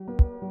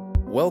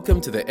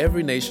Welcome to the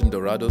Every Nation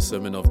Dorado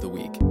Sermon of the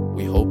Week.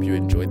 We hope you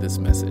enjoyed this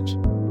message.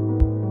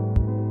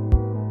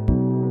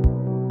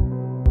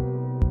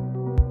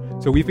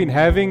 So we've been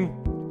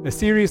having a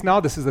series now.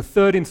 This is the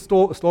third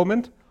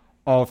installment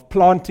of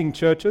planting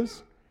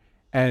churches.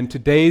 And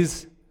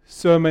today's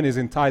sermon is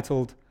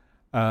entitled,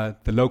 The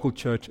Local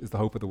Church is the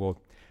Hope of the World.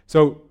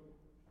 So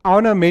I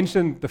want to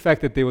mention the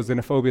fact that there was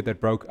xenophobia that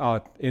broke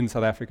out in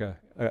South Africa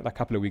a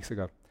couple of weeks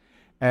ago.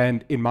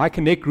 And in my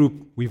Connect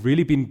group, we've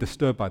really been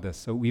disturbed by this.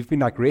 So we've been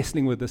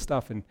wrestling with this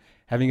stuff and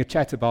having a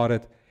chat about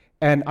it.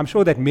 And I'm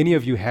sure that many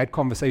of you had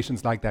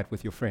conversations like that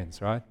with your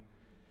friends, right?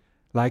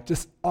 Like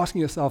just asking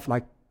yourself,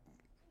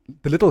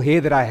 the little hair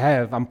that I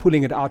have, I'm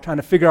pulling it out, trying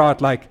to figure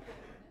out,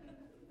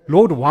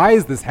 Lord, why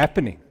is this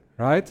happening,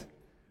 right?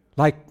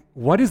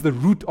 What is the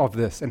root of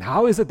this? And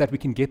how is it that we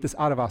can get this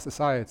out of our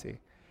society?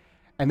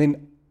 And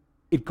then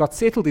it got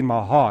settled in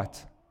my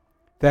heart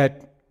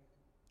that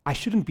I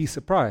shouldn't be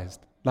surprised.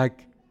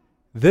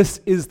 This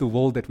is the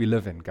world that we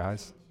live in,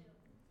 guys.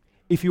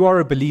 If you are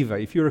a believer,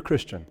 if you're a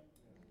Christian,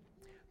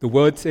 the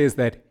word says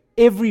that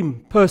every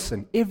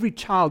person, every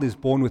child is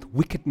born with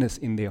wickedness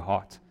in their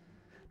heart.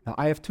 Now,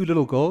 I have two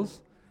little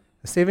girls,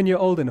 a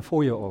 7-year-old and a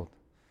 4-year-old.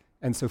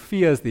 And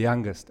Sophia is the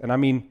youngest.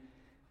 And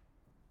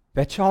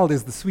that child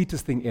is the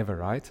sweetest thing ever,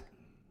 right?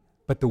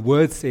 But the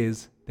word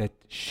says that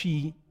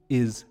she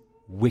is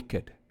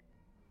wicked.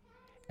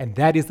 And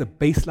that is the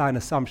baseline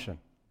assumption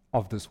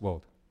of this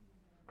world.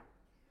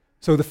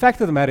 So the fact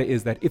of the matter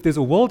is that if there's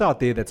a world out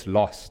there that's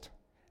lost,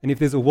 and if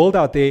there's a world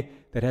out there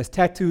that has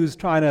tattoos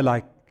trying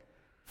to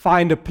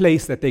find a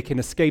place that they can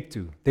escape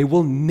to, they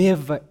will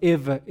never,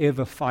 ever,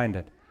 ever find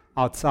it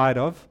outside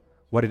of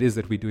what it is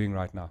that we're doing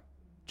right now,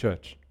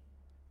 church.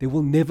 They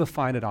will never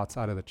find it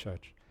outside of the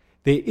church.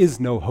 There is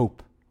no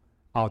hope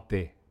out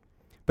there.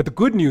 But the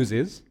good news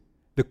is,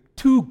 the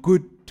too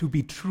good to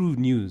be true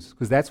news,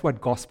 because that's what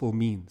gospel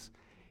means,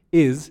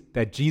 is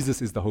that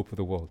Jesus is the hope of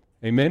the world.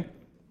 Amen?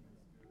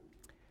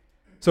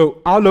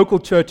 So our local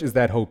church is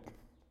that hope.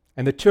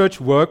 And the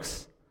church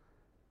works,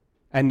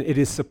 and it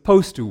is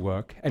supposed to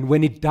work. And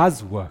when it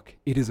does work,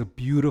 it is a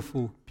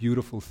beautiful,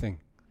 beautiful thing.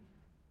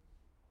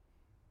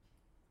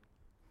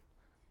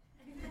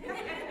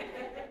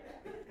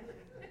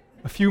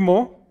 A few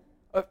more.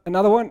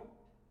 Another one.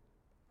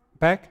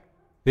 Back.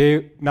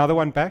 There. Another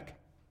one back.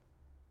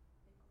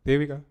 There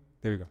we go.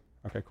 There we go.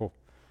 Okay, cool.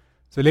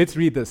 So let's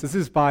read this. This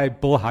is by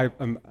Bill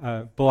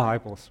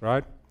Hybels,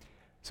 right?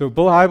 So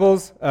Bill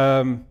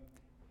Hybels,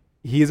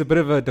 he is a bit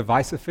of a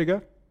divisive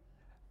figure,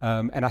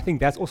 and I think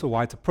that's also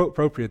why it's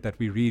appropriate that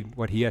we read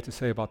what he had to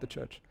say about the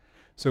church.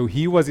 So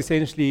he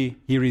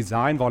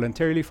resigned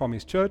voluntarily from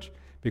his church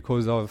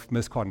because of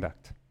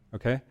misconduct,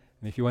 okay?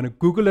 And if you want to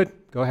Google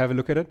it, go have a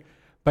look at it.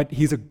 But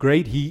he is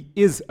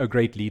a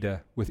great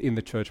leader within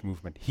the church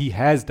movement. He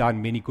has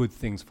done many good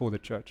things for the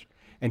church.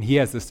 And he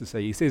has this to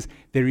say. He says,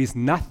 there is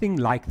nothing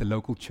like the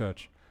local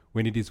church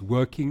when it is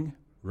working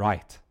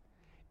right.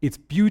 Its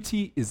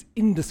beauty is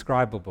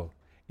indescribable.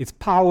 Its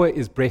power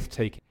is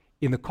breathtaking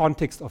in the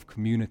context of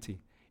community.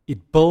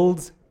 It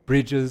builds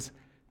bridges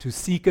to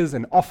seekers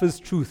and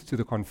offers truth to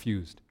the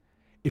confused.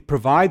 It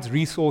provides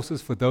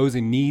resources for those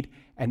in need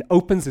and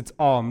opens its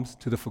arms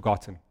to the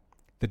forgotten,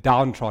 the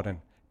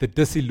downtrodden, the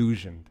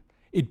disillusioned.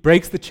 It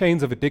breaks the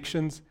chains of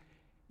addictions.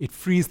 It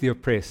frees the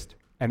oppressed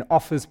and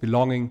offers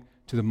belonging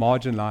to the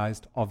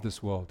marginalized of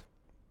this world.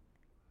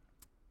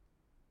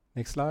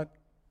 Next slide.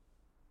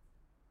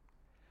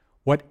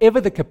 Whatever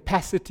the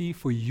capacity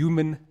for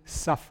human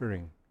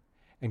suffering,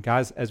 and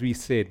guys, as we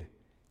said,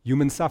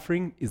 human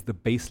suffering is the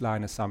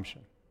baseline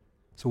assumption.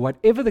 So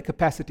whatever the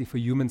capacity for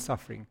human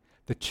suffering,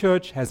 the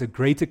church has a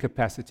greater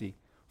capacity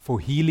for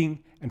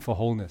healing and for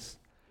wholeness.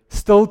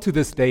 Still to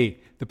this day,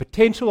 the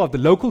potential of the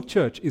local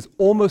church is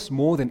almost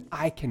more than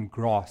I can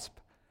grasp.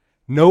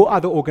 No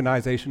other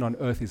organization on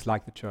earth is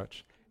like the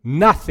church.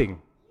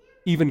 Nothing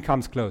even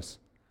comes close.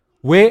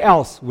 Where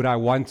else would I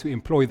want to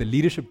employ the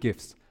leadership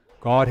gifts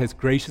God has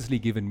graciously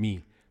given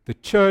me? The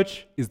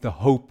church is the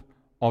hope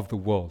of the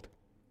world.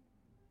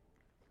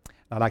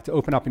 I'd like to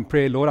open up in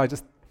prayer. Lord, I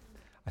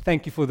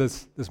thank you for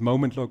this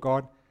moment, Lord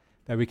God,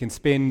 that we can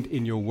spend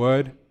in your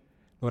word.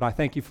 Lord, I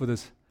thank you for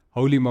this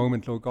holy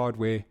moment, Lord God,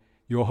 where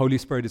your Holy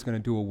Spirit is going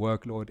to do a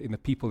work, Lord, in the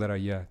people that are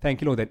here. Thank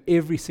you, Lord, that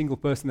every single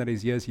person that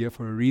is here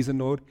for a reason,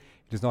 Lord.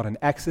 It is not an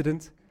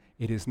accident.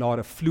 It is not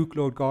a fluke,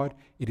 Lord God.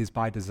 It is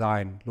by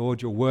design.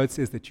 Lord, your word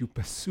says that you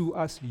pursue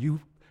us.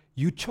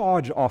 You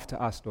charge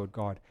after us, Lord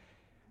God,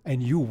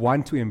 and you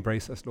want to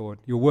embrace us, Lord.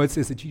 Your word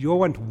says that you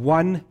want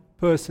one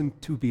person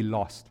to be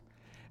lost.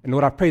 And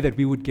Lord, I pray that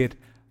we would get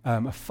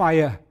a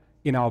fire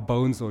in our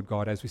bones, Lord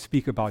God, as we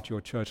speak about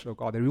your church, Lord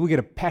God, that we will get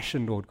a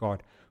passion, Lord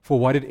God, for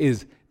what it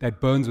is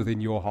that burns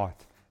within your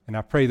heart. And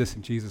I pray this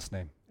in Jesus'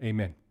 name.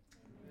 Amen.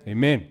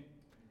 Amen.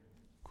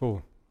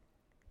 Cool.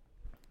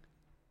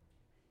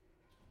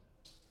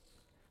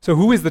 So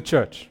who is the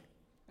church?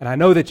 And I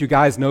know that you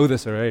guys know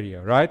this already,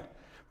 right?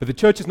 But the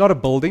church is not a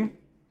building.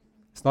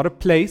 It's not a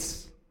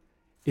place.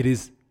 It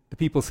is the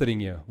people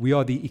sitting here. We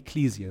are the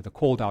ecclesia, the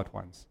called out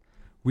ones.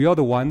 We are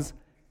the ones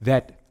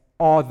that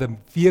are the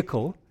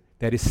vehicle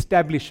that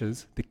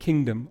establishes the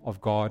kingdom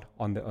of God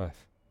on the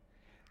earth.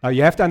 Now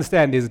you have to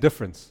understand there's a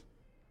difference.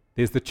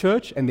 There's the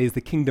church and there's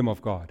the kingdom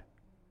of God.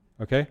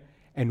 Okay?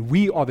 And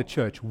we are the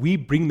church. We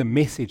bring the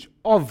message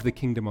of the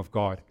kingdom of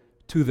God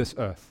to this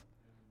earth.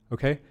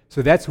 Okay?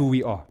 So that's who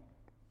we are.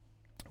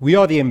 We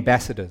are the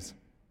ambassadors.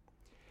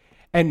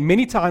 And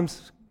many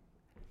times,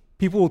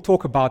 people will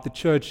talk about the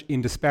church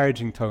in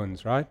disparaging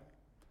tones, right?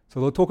 So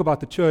they'll talk about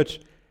the church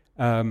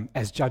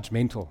as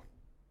judgmental.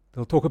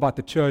 They'll talk about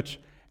the church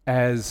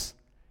as,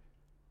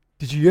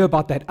 did you hear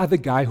about that other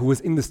guy who was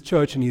in this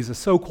church and he's a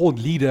so-called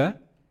leader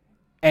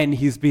and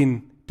he's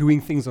been doing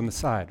things on the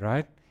side,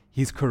 right?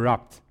 He's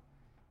corrupt,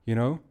 you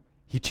know?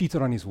 He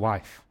cheated on his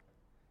wife.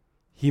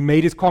 He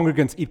made his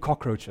congregants eat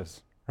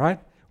cockroaches, right?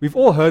 We've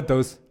all heard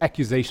those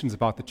accusations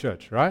about the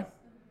church, right?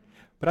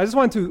 But I just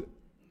want to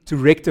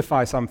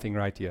rectify something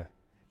right here.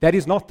 That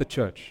is not the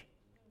church.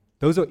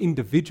 Those are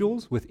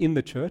individuals within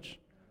the church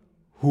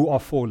who are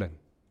fallen.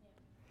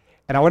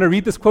 And I want to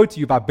read this quote to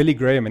you by Billy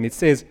Graham, and it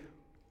says,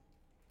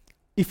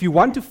 if you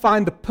want to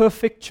find the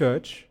perfect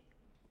church,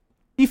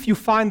 if you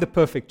find the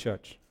perfect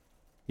church,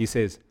 he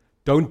says,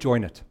 don't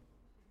join it.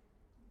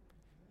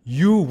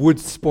 You would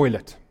spoil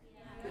it.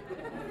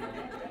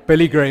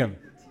 Billy Graham.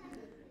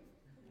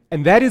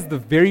 And that is the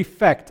very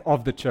fact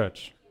of the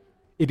church.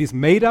 It is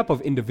made up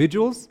of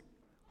individuals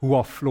who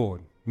are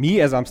flawed.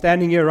 Me, as I'm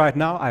standing here right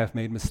now, I have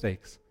made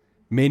mistakes.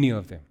 Many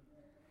of them.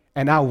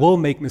 And I will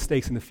make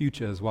mistakes in the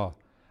future as well.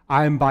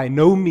 I am by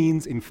no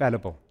means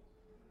infallible.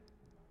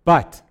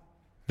 But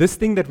this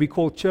thing that we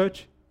call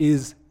church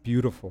is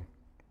beautiful.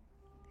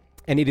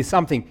 And it is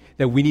something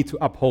that we need to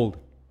uphold.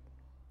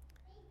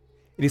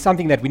 It is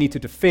something that we need to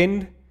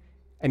defend,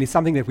 and it's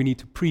something that we need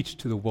to preach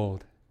to the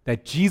world.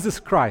 That Jesus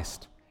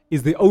Christ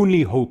is the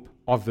only hope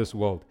of this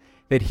world.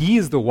 That He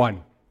is the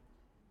one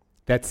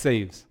that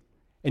saves.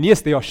 And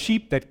yes, there are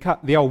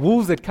there are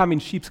wolves that come in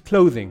sheep's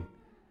clothing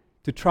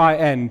to try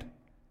and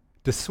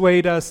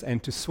dissuade us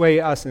and to sway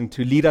us and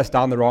to lead us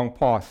down the wrong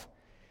path.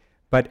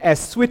 But as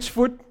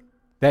Switchfoot,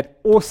 that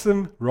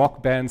awesome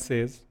rock band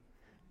says,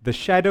 the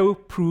shadow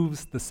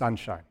proves the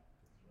sunshine.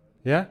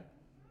 Yeah?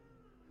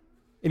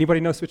 Anybody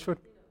know Switchfoot?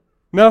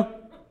 No?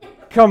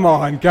 Come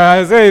on,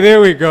 guys. Hey, there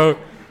we go.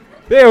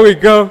 There we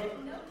go.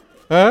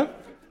 Huh?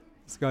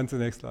 Let's go on to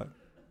the next slide.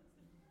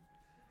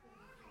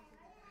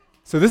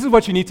 So this is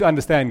what you need to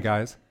understand,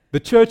 guys. The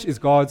church is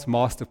God's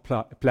master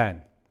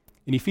plan.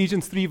 In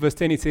Ephesians 3 verse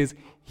 10 it says,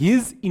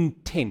 His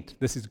intent,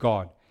 this is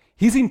God,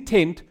 His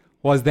intent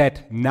was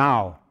that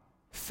now,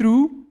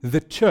 through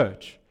the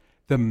church,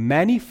 the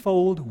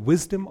manifold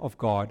wisdom of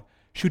God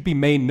should be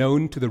made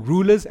known to the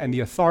rulers and the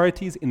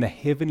authorities in the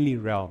heavenly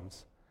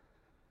realms.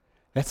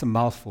 That's a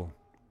mouthful.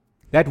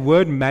 That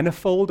word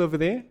manifold over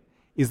there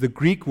is the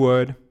Greek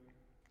word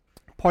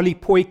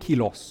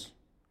polypoikilos.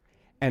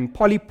 And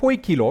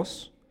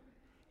polypoikilos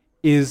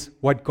is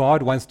what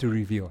God wants to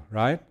reveal,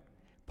 right?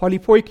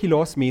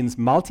 Polypoikilos means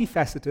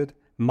multifaceted,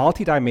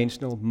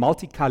 multidimensional,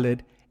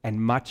 multicolored,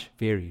 and much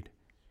varied.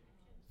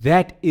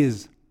 That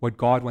is what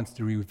God wants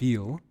to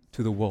reveal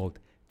to the world.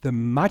 The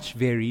much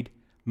varied,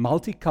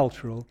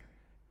 multicultural,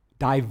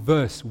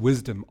 diverse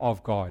wisdom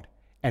of God.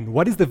 And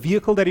what is the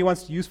vehicle that He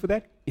wants to use for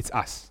that? It's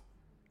us,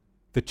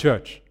 the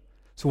church.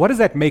 So what does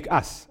that make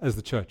us as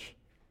the church?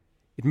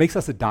 It makes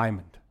us a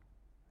diamond,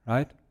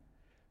 right?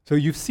 So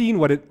you've seen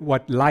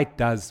what light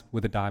does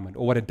with a diamond,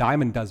 or what a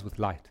diamond does with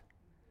light.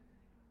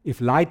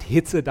 If light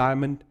hits a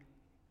diamond,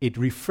 it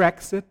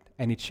refracts it,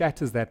 and it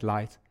shatters that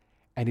light,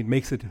 and it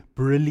makes it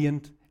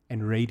brilliant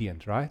and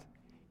radiant, right?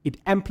 It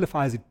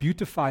amplifies, it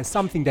beautifies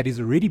something that is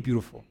already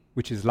beautiful,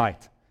 which is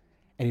light,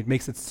 and it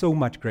makes it so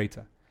much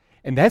greater.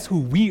 And that's who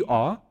we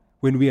are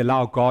when we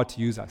allow God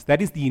to use us.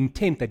 That is the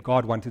intent that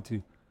God wanted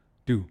to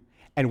do.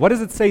 And what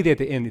does it say there at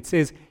the end? It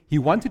says He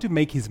wanted to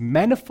make His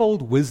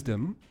manifold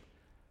wisdom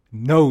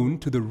known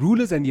to the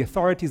rulers and the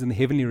authorities in the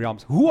heavenly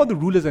realms. Who are the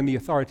rulers and the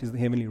authorities in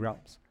the heavenly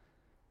realms?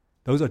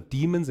 Those are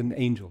demons and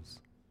angels.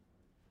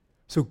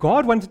 So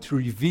God wanted to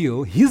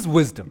reveal His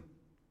wisdom,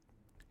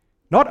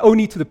 not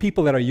only to the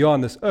people that are here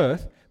on this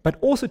earth, but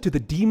also to the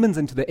demons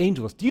and to the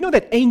angels. Do you know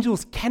that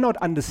angels cannot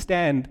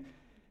understand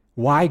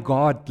why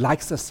God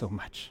likes us so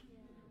much?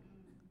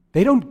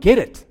 They don't get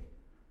it.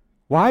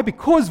 Why?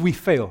 Because we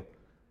fail.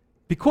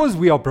 Because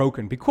we are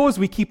broken. Because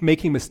we keep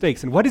making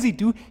mistakes. And what does He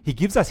do? He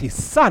gives us His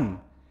Son.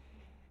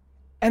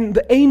 And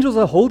the angels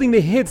are holding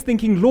their heads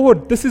thinking,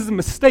 Lord, this is a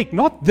mistake,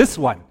 not this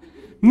one.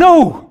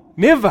 No,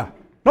 never.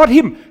 Not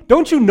him.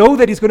 Don't you know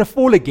that he's going to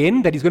fall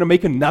again, that he's going to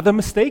make another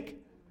mistake?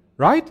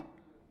 Right?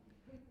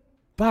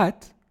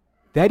 But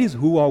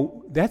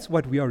that's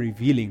what we are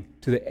revealing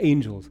to the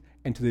angels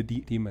and to the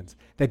demons.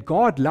 That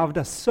God loved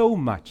us so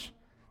much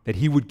that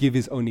He would give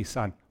His only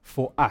Son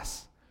for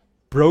us.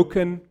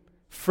 Broken,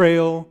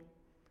 frail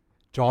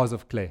jars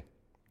of clay.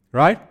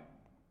 Right?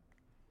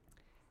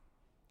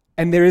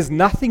 And there is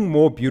nothing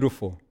more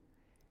beautiful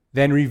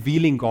than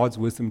revealing God's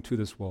wisdom to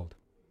this world.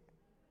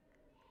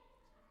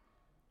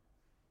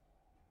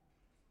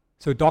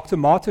 So Dr.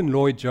 Martin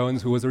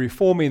Lloyd-Jones, who was a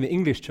reformer in the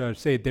English church,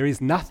 said, there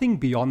is nothing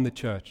beyond the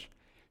church.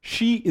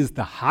 She is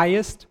the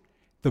highest,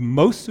 the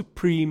most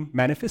supreme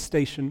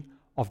manifestation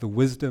of the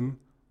wisdom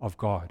of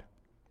God.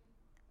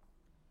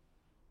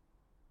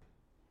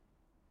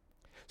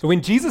 So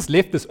when Jesus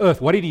left this earth,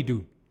 what did he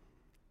do?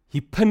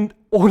 He pinned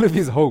all of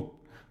his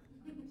hope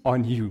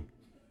on you,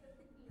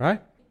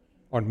 right?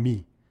 On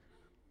me.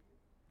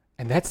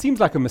 And that seems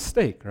like a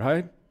mistake,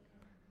 right?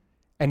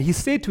 And he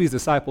said to his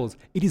disciples,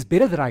 it is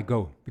better that I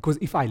go, because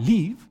if I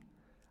leave,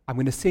 I'm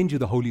going to send you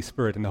the Holy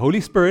Spirit. And the Holy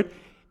Spirit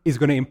is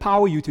going to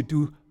empower you to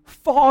do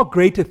far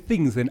greater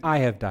things than I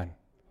have done.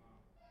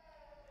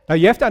 Now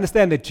you have to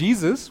understand that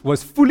Jesus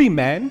was fully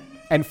man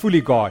and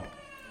fully God.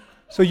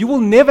 So you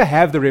will never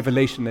have the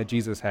revelation that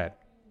Jesus had.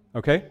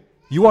 Okay?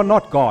 You are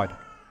not God.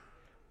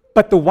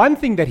 But the one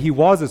thing that he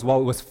was as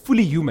well was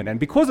fully human. And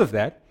because of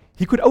that,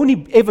 he could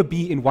only ever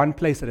be in one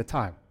place at a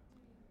time.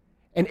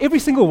 And every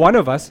single one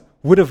of us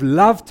would have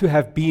loved to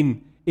have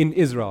been in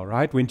Israel,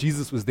 right? When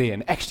Jesus was there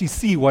and actually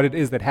see what it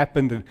is that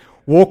happened and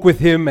walk with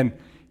him and,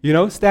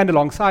 stand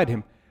alongside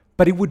him.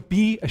 But it would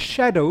be a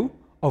shadow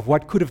of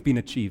what could have been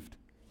achieved,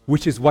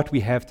 which is what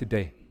we have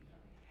today.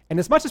 And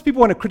as much as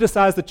people want to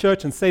criticize the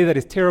church and say that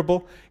it's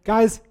terrible,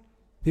 guys,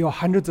 there are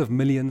hundreds of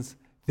millions,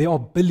 there are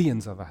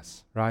billions of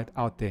us, right,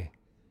 out there.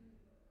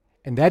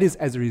 And that is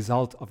as a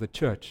result of the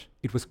church.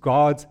 It was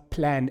God's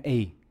plan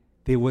A.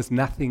 There was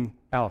nothing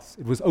else.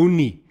 It was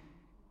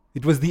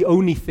the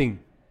only thing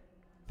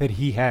that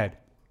he had.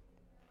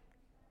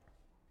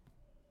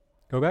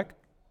 Go back?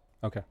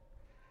 Okay.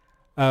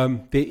 There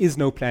is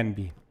no plan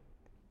B.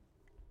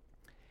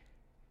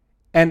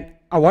 And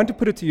I want to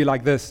put it to you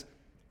like this.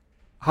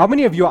 How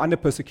many of you are under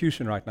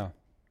persecution right now?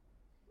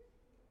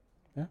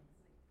 Yeah?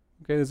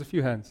 Okay, there's a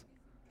few hands.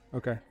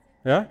 Okay.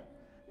 Yeah?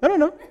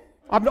 No.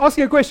 I'm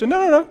asking a question.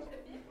 No.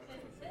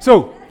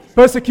 So,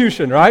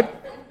 persecution, right?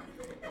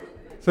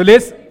 So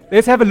let's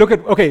have a look at,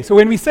 okay, so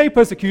when we say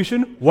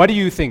persecution, what do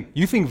you think?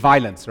 You think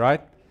violence,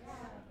 right?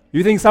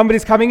 You think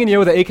somebody's coming in here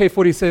with an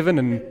AK-47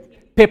 and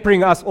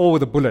peppering us all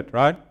with a bullet,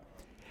 right?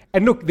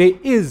 And look, there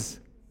is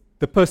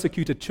the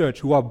persecuted church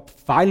who are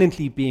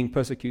violently being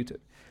persecuted.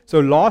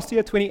 So last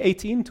year,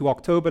 2018 to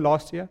October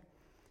last year,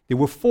 there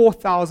were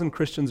 4,000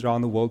 Christians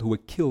around the world who were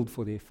killed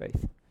for their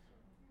faith.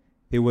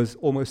 There was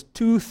almost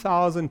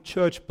 2,000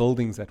 church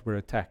buildings that were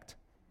attacked.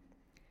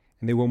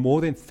 And there were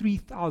more than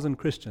 3,000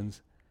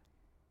 Christians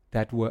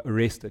that were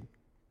arrested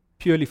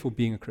purely for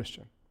being a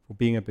Christian, for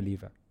being a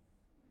believer.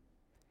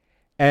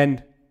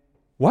 And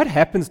what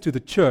happens to the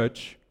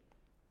church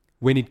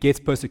when it gets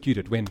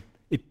persecuted, when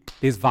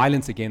there's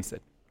violence against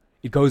it?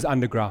 It goes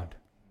underground.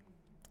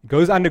 It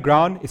goes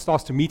underground, it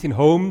starts to meet in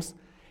homes,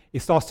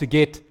 it starts to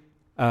get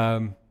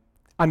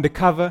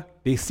undercover.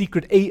 There's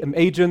secret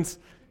agents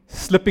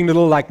slipping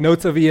little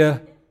notes over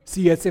here,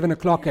 see you at 7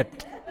 o'clock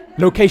at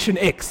location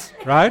X,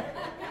 right?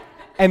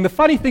 And the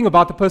funny thing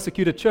about the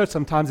persecuted church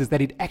sometimes is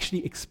that it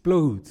actually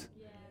explodes.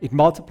 It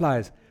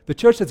multiplies. The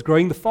church that's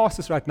growing the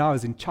fastest right now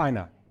is in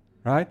China,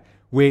 right?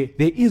 Where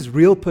there is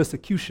real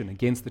persecution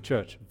against the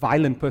church,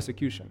 violent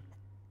persecution.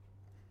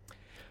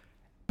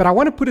 But I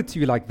want to put it to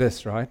you like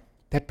this, right?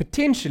 That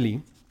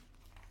potentially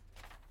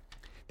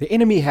the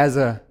enemy has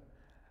a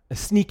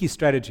sneaky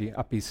strategy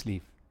up his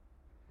sleeve.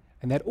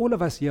 And that all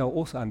of us here are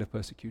also under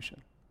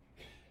persecution.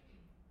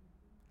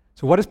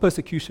 So what does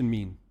persecution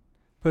mean?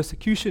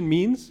 Persecution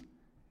means,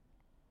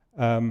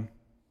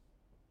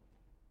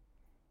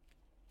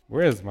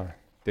 where's my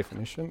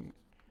definition?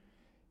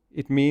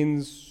 It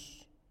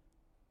means,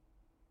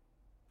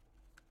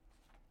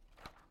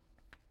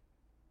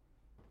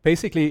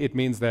 basically it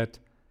means that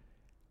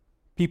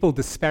people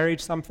disparage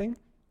something,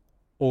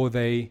 or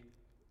they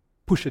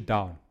push it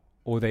down,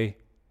 or they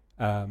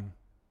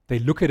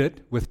look at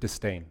it with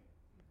disdain.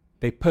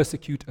 They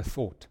persecute a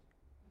thought.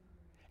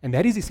 And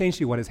that is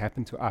essentially what has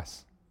happened to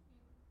us.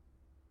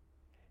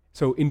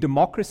 So in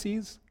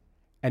democracies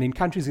and in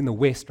countries in the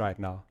West right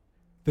now,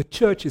 the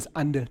church is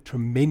under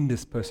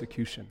tremendous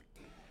persecution.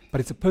 But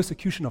it's a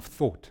persecution of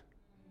thought.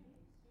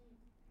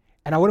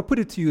 And I want to put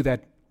it to you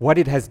that what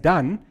it has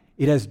done,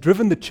 it has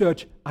driven the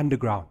church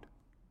underground,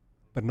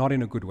 but not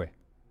in a good way.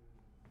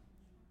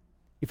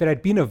 If it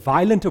had been a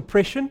violent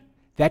oppression,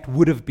 that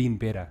would have been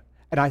better.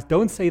 And I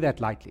don't say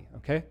that lightly,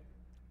 okay?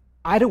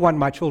 I don't want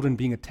my children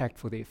being attacked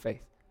for their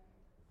faith.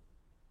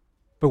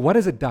 But what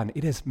has it done?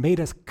 It has made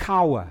us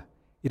cower.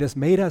 It has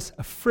made us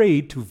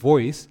afraid to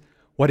voice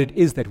what it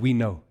is that we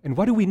know. And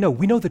what do we know?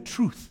 We know the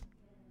truth.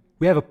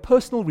 We have a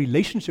personal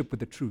relationship with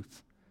the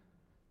truth.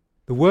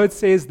 The word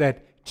says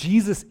that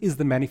Jesus is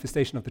the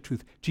manifestation of the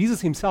truth.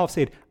 Jesus himself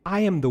said,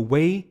 I am the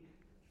way,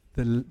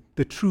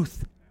 the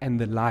truth, and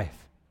the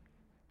life.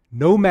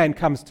 No man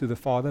comes to the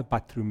Father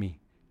but through me.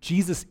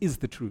 Jesus is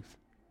the truth.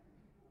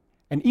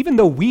 And even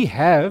though we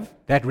have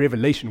that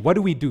revelation, what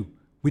do?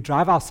 We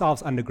drive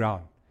ourselves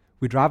underground.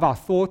 We drive our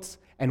thoughts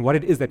and what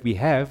it is that we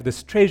have,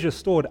 this treasure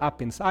stored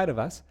up inside of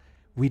us,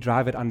 we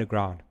drive it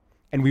underground.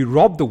 And we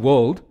rob the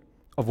world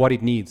of what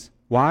it needs.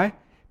 Why?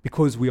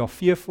 Because we are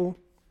fearful,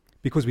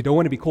 because we don't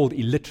want to be called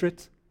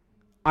illiterate,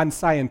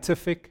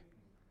 unscientific,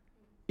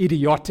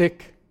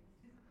 idiotic,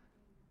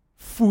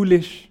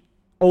 foolish,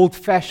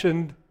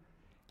 old-fashioned.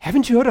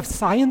 Haven't you heard of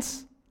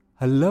science?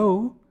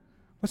 Hello?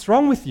 What's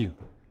wrong with you?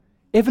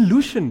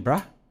 Evolution,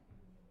 bruh.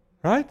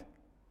 Right?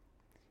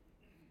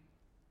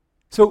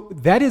 So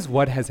that is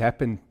what has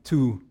happened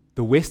to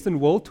the Western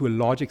world to a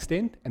large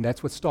extent, and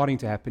that's what's starting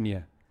to happen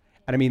here.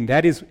 And I mean,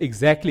 that is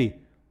exactly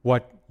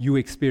what you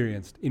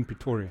experienced in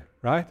Pretoria,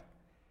 right?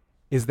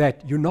 Is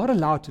that you're not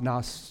allowed to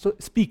now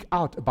speak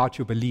out about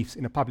your beliefs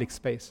in a public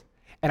space.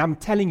 And I'm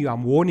telling you,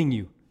 I'm warning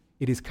you,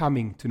 it is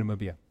coming to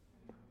Namibia.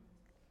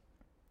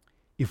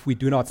 If we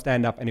do not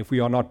stand up and if we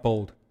are not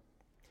bold.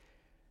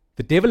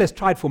 The devil has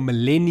tried for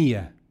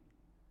millennia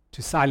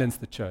to silence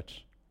the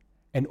church.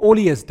 And all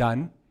he has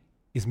done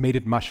is made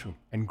it mushroom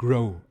and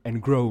grow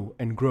and grow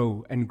and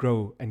grow and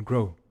grow and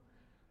grow.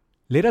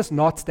 Let us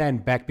not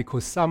stand back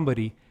because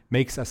somebody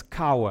makes us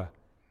cower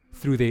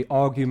through their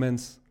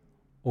arguments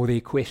or their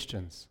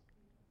questions.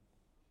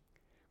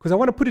 Because I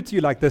want to put it to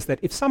you like this, that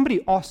if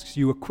somebody asks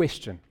you a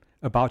question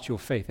about your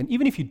faith, and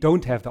even if you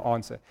don't have the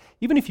answer,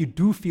 even if you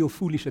do feel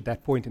foolish at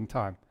that point in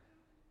time,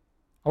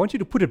 I want you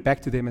to put it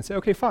back to them and say,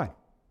 okay, fine.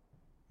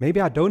 Maybe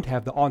I don't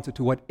have the answer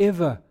to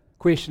whatever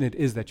question it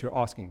is that you're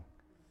asking.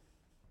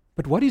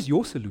 But what is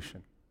your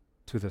solution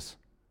to this?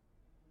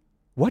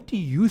 What do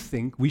you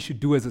think we should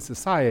do as a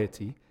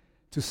society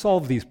to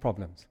solve these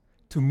problems,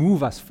 to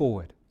move us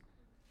forward?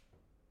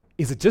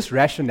 Is it just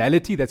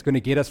rationality that's going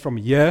to get us from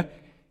here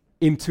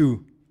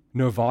into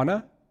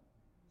nirvana?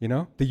 You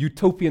know, the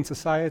utopian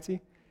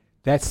society,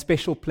 that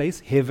special place,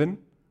 heaven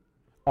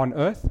on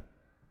earth?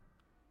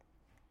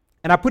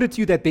 And I put it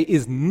to you that there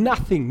is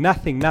nothing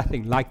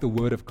like the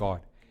Word of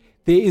God.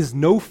 There is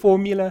no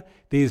formula,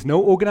 there is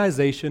no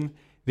organization,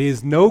 there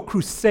is no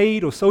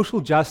crusade or social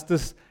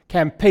justice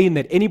campaign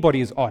that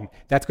anybody is on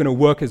that's going to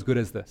work as good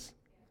as this.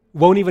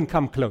 Won't even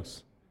come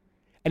close.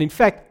 And in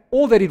fact,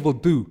 all that it will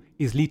do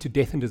is lead to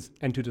death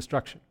and to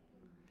destruction.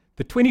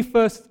 The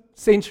 21st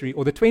century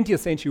or the 20th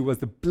century was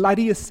the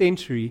bloodiest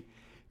century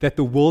that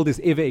the world has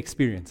ever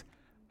experienced.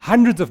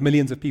 Hundreds of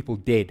millions of people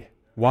dead.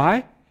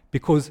 Why?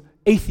 Because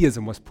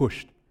atheism was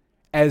pushed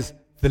as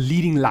the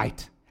leading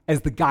light, as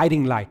the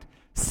guiding light.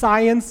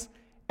 Science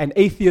and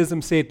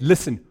atheism said,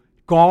 listen,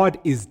 God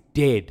is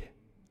dead.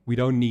 We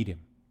don't need him.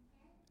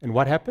 And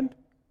what happened?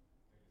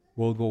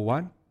 World War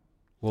I,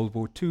 World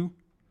War II,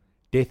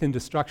 death and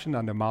destruction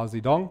under Mao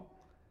Zedong,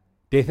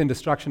 death and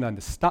destruction under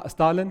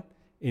Stalin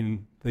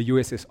in the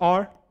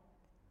USSR,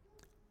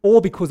 all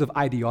because of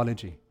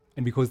ideology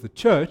and because the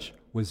church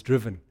was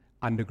driven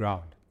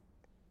underground.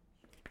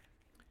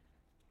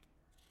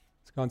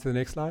 Let's go on to the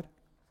next slide.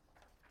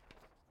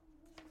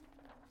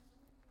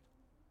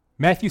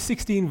 Matthew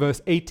 16,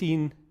 verse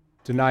 18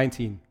 to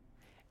 19.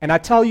 And I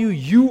tell you,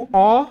 you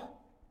are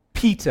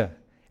Peter,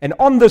 and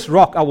on this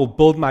rock I will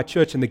build my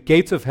church, and the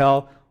gates of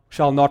hell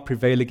shall not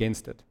prevail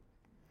against it.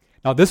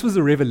 Now, this was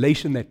a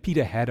revelation that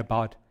Peter had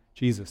about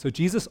Jesus. So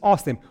Jesus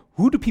asked them,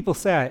 who do people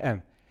say I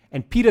am?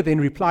 And Peter then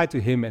replied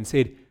to him and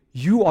said,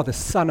 you are the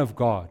Son of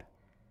God.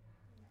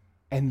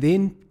 And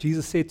then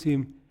Jesus said to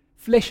him,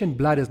 flesh and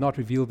blood has not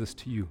revealed this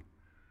to you,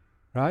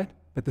 right?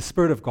 But the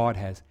Spirit of God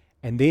has.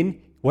 And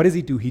then what does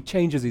he do? He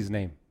changes his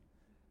name.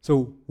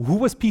 So who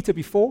was Peter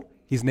before?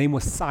 His name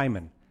was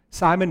Simon.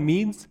 Simon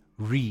means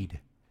reed.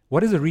 What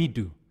does a reed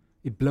do?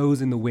 It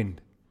blows in the wind.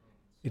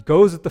 It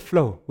goes with the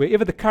flow.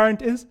 Wherever the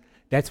current is,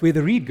 that's where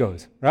the reed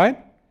goes, right?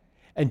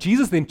 And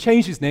Jesus then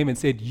changed his name and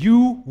said,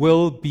 you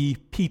will be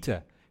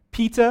Peter.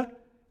 Peter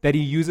that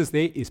he uses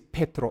there is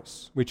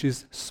Petros, which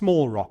is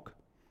small rock.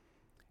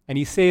 And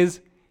he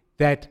says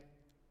that,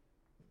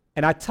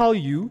 and I tell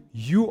you,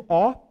 you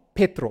are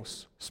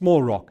Petros,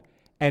 small rock.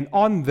 And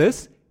on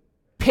this,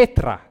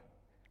 Petra.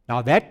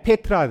 Now that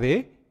Petra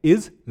there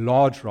is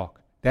large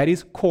rock. That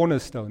is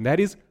cornerstone.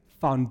 That is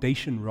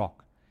foundation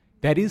rock.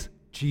 That is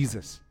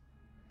Jesus.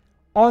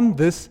 On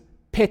this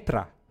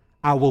Petra,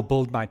 I will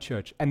build my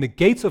church, and the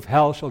gates of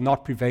hell shall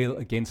not prevail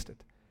against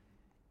it.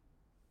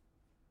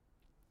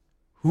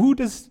 Who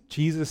does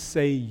Jesus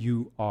say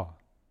you are?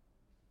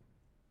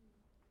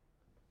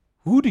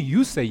 Who do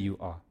you say you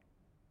are?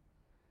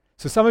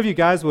 So some of you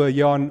guys were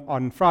here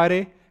on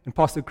Friday, and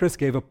Pastor Chris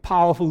gave a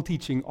powerful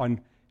teaching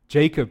on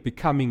Jacob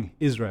becoming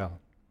Israel.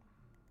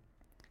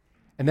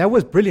 And that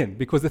was brilliant,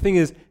 because the thing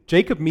is,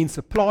 Jacob means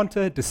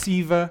supplanter,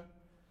 deceiver,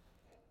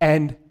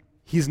 and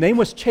his name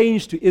was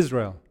changed to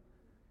Israel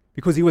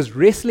because he was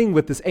wrestling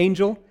with this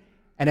angel,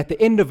 and at the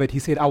end of it, he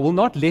said, I will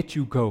not let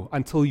you go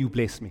until you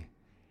bless me.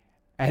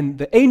 And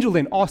the angel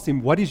then asked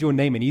him, what is your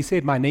name? And he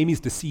said, my name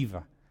is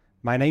deceiver.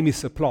 My name is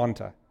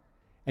supplanter.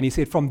 And he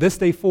said, from this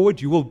day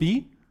forward, you will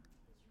be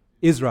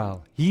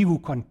Israel, he who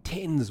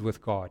contends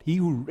with God, he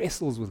who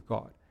wrestles with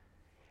God.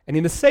 And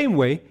in the same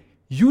way,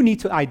 you need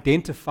to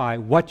identify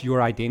what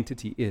your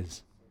identity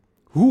is.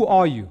 Who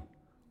are you?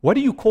 What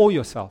do you call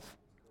yourself?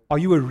 Are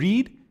you a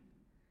reed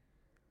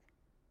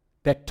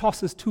that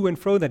tosses to and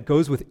fro, that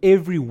goes with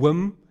every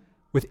whim,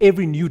 with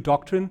every new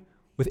doctrine,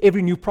 with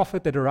every new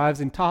prophet that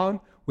arrives in town,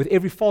 with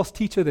every false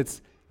teacher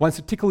that wants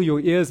to tickle your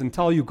ears and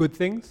tell you good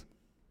things?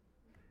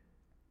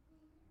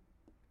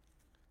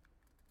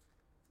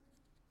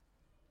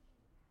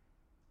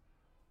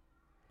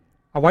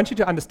 I want you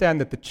to understand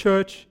that the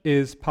church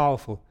is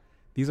powerful.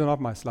 These are not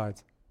my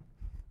slides.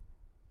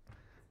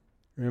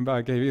 Remember,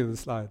 I gave you the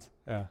slides.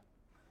 Yeah.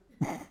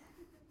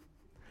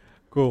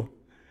 Cool.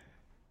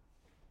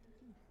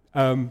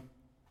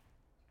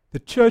 The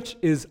church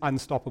is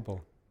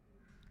unstoppable.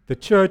 The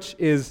church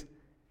is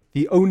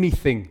the only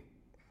thing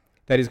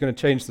that is going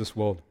to change this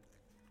world.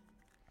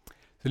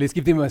 So let's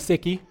give them a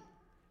seckie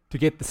to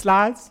get the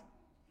slides.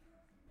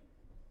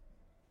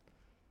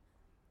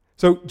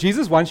 So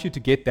Jesus wants you to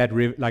get that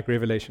like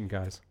revelation,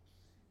 guys,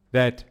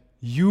 that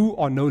you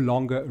are no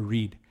longer a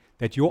reed,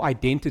 that your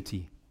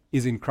identity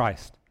is in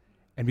Christ.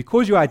 And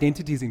because your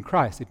identity is in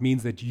Christ, it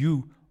means that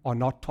you are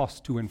not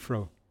tossed to and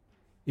fro.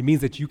 It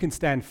means that you can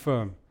stand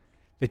firm,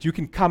 that you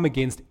can come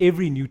against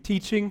every new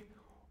teaching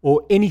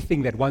or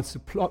anything that wants to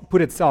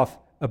put itself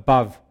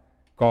above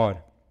God.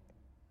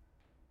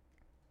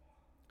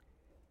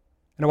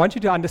 And I want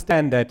you to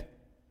understand that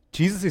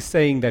Jesus is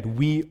saying that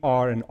we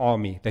are an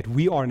army, that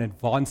we are an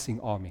advancing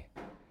army.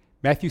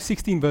 Matthew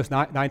 16 verse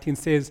 19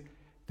 says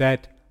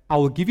that I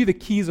will give you the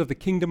keys of the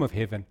kingdom of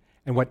heaven,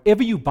 and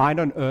whatever you bind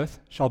on earth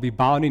shall be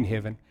bound in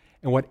heaven,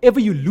 and whatever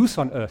you loose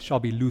on earth shall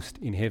be loosed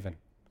in heaven.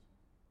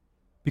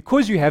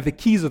 Because you have the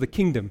keys of the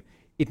kingdom,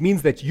 it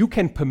means that you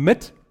can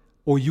permit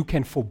or you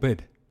can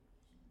forbid.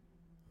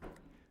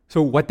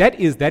 So what that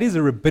is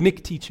a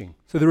rabbinic teaching.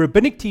 So the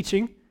rabbinic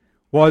teaching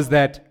was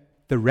that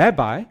the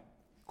rabbi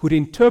could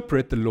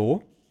interpret the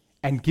law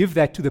and give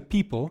that to the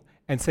people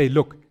and say,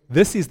 look,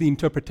 this is the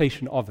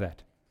interpretation of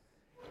that.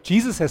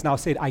 Jesus has now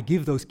said, I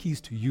give those keys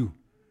to you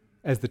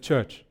as the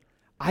church.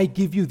 I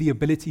give you the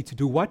ability to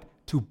do what?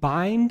 To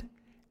bind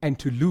and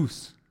to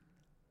loose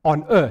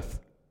on earth.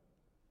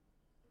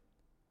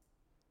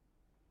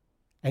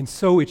 And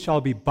so it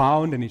shall be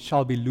bound and it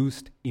shall be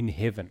loosed in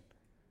heaven.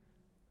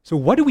 So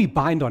what do we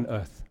bind on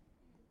earth?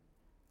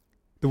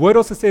 The word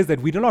also says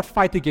that we do not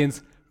fight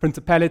against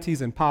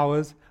principalities and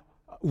powers.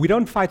 We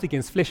don't fight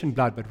against flesh and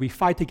blood, but we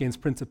fight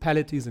against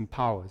principalities and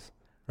powers,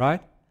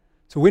 right?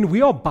 So when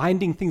we are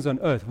binding things on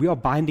earth, we are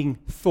binding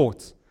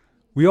thoughts.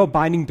 We are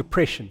binding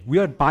depression. We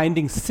are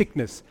binding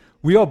sickness.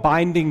 We are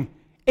binding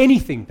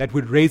anything that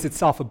would raise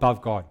itself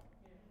above God.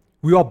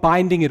 We are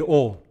binding it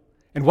all.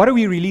 And what are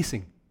we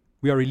releasing?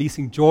 We are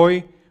releasing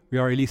joy. We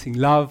are releasing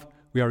love.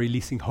 We are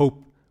releasing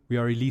hope. We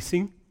are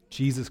releasing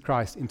Jesus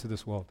Christ into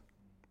this world.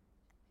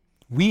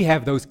 We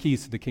have those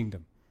keys to the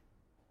kingdom.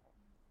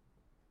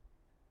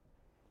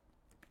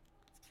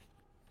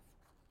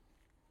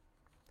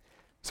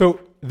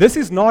 So this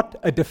is not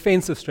a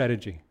defensive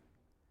strategy.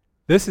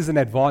 This is an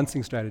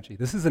advancing strategy.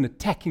 This is an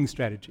attacking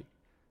strategy.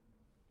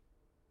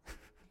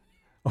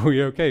 Oh,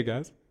 you okay,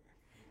 guys?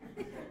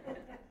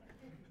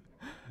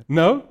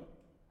 No?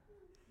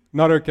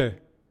 Not okay.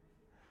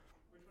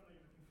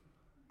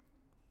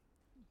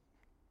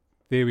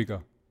 There we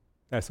go.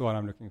 That's what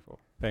I'm looking for.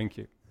 Thank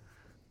you.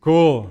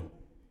 Cool.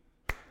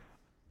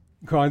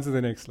 Go on to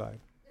the next slide.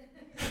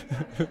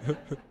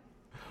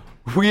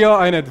 We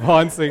are an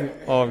advancing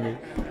army.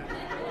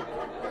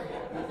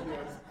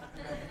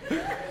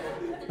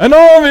 An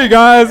army,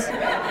 guys!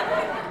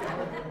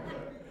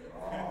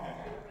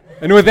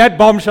 And with that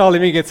bombshell,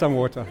 let me get some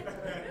water.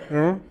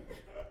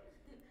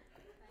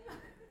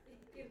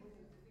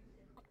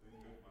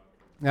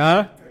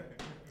 Yeah?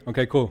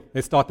 Okay, cool.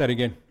 Let's start that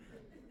again.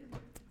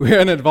 We're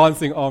an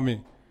advancing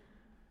army.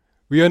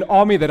 We are an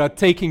army that are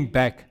taking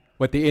back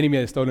what the enemy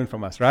has stolen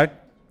from us, right?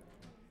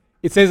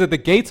 It says that the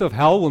gates of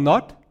hell will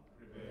not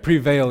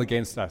prevail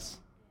against us.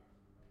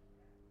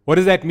 What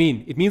does that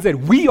mean? It means that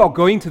we are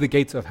going to the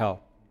gates of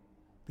hell.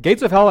 The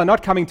gates of hell are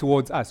not coming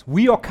towards us.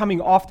 We are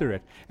coming after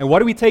it. And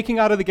what are we taking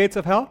out of the gates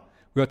of hell?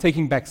 We are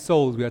taking back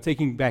souls. We are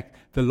taking back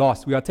the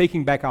lost. We are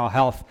taking back our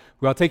health.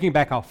 We are taking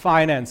back our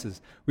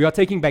finances. We are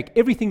taking back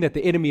everything that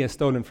the enemy has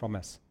stolen from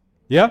us.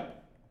 Yeah?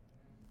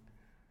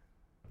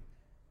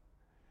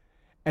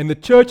 And the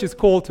church is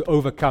called to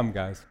overcome,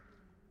 guys.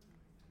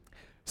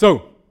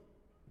 So,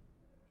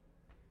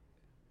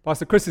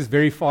 Pastor Chris is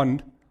very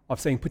fond of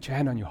saying, put your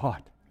hand on your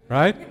heart,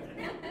 right?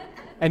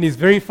 And he's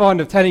very fond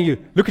of telling you,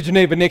 look at your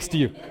neighbor next to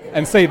you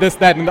and say this,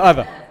 that, and the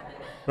other,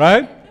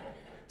 right?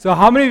 So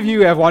how many of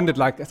you have wondered,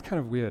 like, that's kind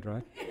of weird,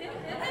 right?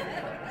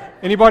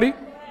 Anybody?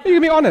 You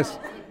can be honest.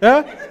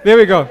 Yeah? There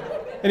we go.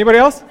 Anybody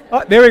else?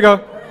 Oh, there we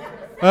go.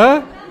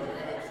 Huh?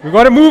 We've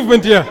got a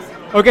movement here.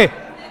 Okay.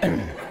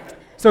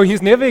 So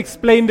he's never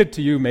explained it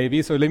to you,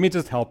 maybe, so let me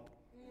just help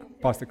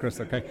Pastor Chris,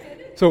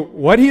 okay? So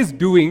what he's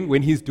doing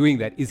when he's doing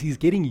that is he's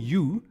getting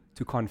you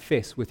to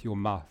confess with your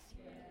mouth.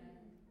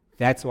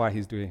 That's why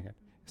he's doing it.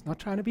 He's not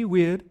trying to be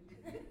weird.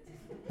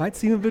 Might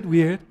seem a bit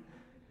weird,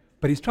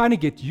 but he's trying to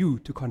get you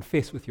to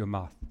confess with your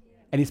mouth.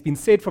 And it's been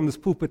said from this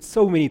pulpit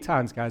so many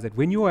times, guys, that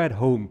when you are at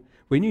home,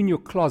 when you're in your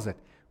closet,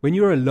 when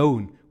you're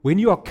alone, when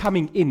you are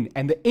coming in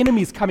and the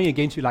enemy is coming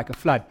against you like a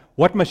flood,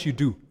 what must you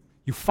do?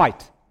 You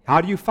fight.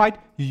 How do you fight?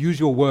 You use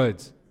your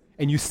words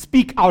and you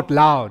speak out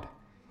loud.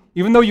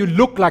 Even though you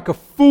look like a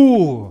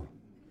fool,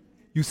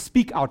 you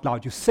speak out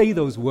loud. You say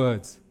those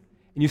words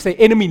and you say,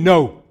 enemy,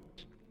 no.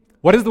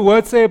 What does the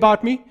word say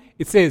about me?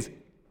 It says,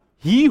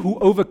 he who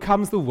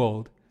overcomes the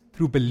world through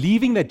through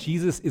believing that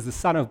Jesus is the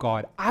Son of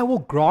God, I will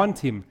grant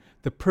him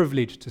the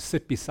privilege to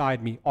sit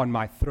beside me on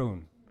my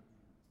throne.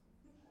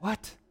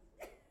 What?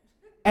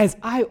 As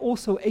I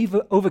also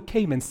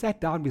overcame and sat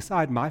down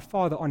beside my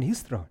Father on his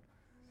throne.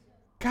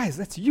 Guys,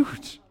 that's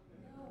huge.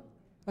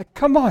 Like,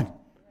 come on.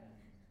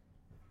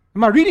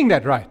 Am I reading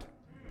that right?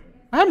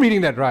 I'm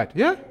reading that right,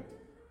 yeah?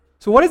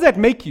 So what does that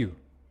make you?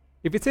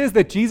 If it says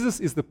that Jesus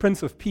is the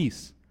Prince of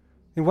Peace,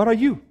 then what are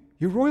you?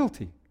 You're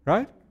royalty,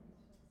 right?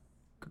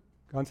 Go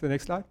on to the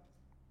next slide.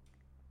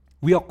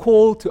 We are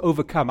called to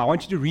overcome. I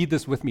want you to read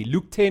this with me.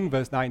 Luke 10,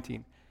 verse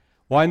 19.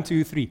 1,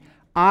 2, 3.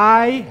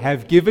 I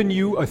have given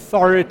you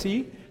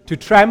authority to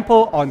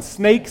trample on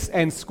snakes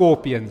and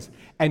scorpions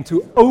and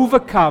to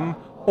overcome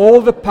all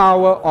the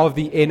power of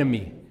the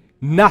enemy.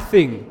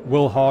 Nothing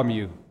will harm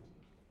you.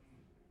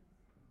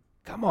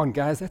 Come on,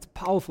 guys, that's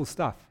powerful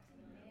stuff.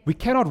 We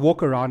cannot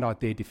walk around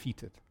out there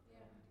defeated.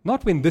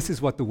 Not when this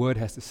is what the Word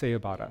has to say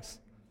about us.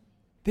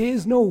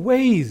 There's no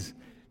ways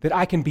that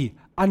I can be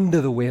under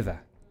the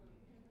weather.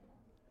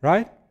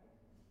 Right?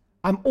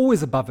 I'm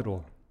always above it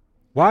all.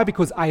 Why?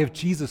 Because I have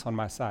Jesus on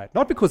my side.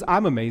 Not because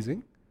I'm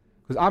amazing,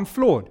 because I'm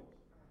flawed.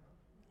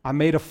 I'm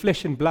made of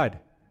flesh and blood.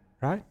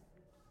 Right?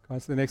 Go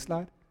on to the next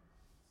slide.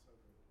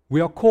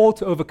 We are called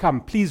to overcome.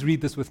 Please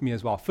read this with me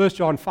as well. 1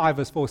 John 5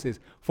 verse 4 says,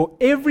 for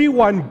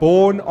everyone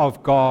born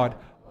of God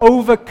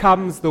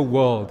overcomes the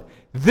world.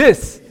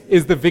 This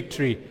is the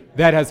victory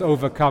that has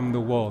overcome the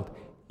world,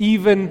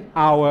 even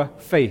our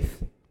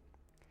faith.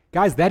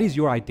 Guys, that is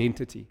your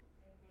identity.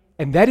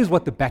 And that is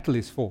what the battle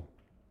is for.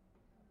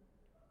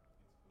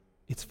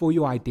 It's for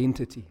your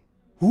identity.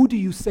 Who do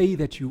you say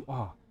that you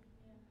are?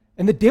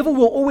 And the devil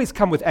will always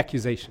come with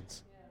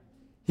accusations.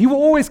 He will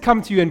always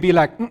come to you and be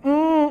like,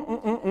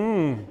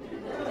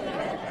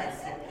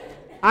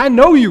 I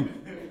know you.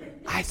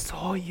 I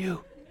saw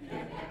you.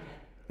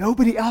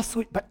 Nobody else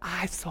saw it, but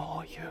I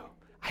saw you.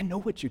 I know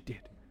what you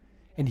did.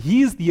 And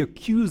he is the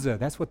accuser.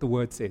 That's what the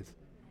word says.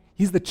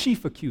 He's the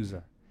chief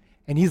accuser.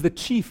 And he's the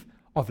chief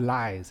of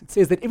lies. It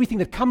says that everything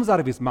that comes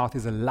out of his mouth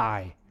is a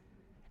lie.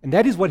 And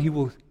that is what he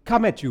will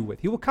come at you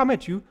with. He will come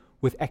at you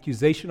with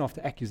accusation after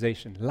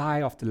accusation,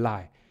 lie after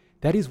lie.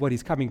 That is what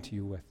he's coming to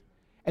you with.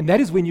 And that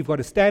is when you've got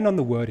to stand on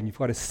the word and you've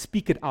got to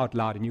speak it out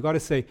loud and you've got to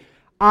say,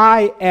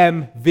 I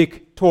am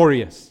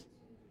victorious.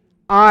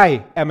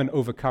 I am an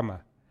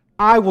overcomer.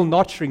 I will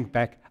not shrink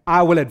back.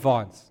 I will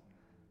advance.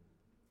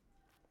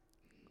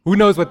 Who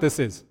knows what this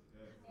is?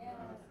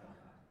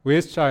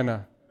 Where's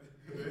China?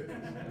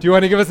 Do you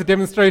want to give us a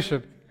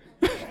demonstration?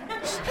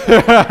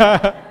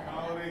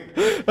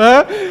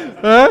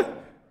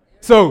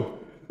 So,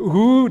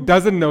 who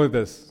doesn't know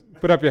this?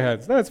 Put up your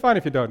hands. No, it's fine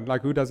if you don't.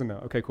 Like, who doesn't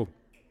know? Okay, cool.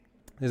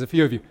 There's a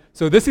few of you.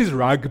 So this is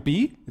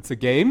rugby. It's a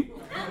game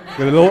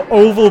with a little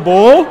oval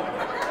ball,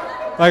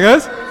 like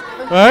this,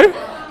 right?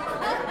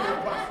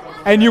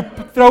 And you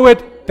throw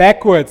it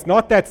backwards,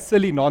 not that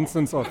silly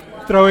nonsense of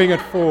throwing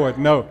it forward.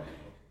 No,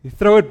 you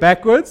throw it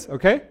backwards,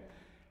 okay?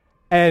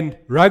 And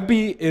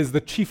rugby is the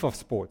chief of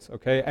sports,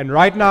 okay? And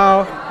right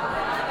now,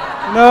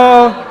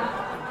 no,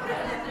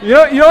 you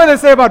know what they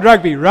say about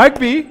rugby?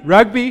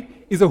 Rugby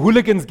is a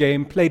hooligan's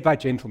game played by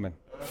gentlemen.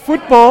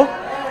 Football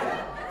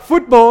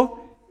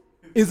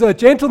is a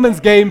gentleman's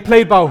game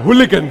played by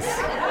hooligans.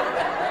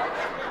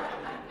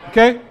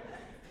 Okay?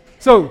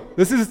 So,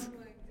 this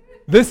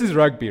is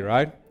rugby,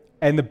 right?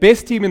 And the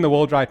best team in the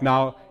world right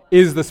now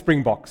is the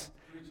Springboks.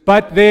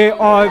 But there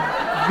are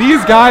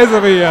these guys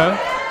over here.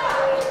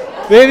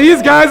 There are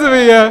these guys over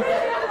here.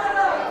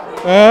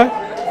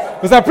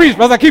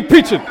 Must I keep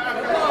preaching?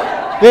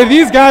 There are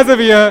these guys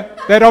over here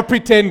that are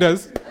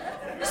pretenders.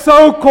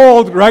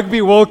 So-called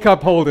Rugby World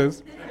Cup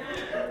holders.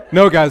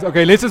 No, guys,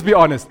 okay, let's just be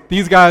honest.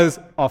 These guys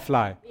are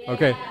fly,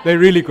 okay? They're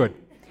really good.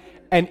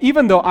 And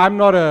even though I'm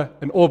not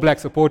an All Black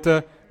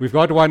supporter, we've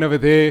got one over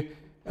there,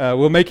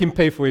 we'll make him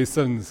pay for his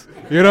sins,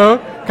 you know,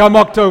 come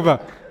October.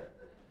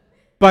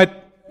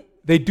 But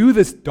they do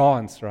this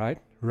dance,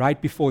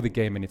 right before the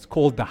game, and it's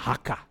called the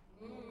haka,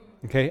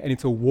 okay? And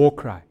it's a war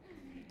cry.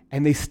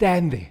 And they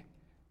stand there.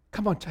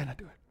 Come on, China,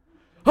 do it.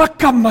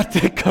 Haka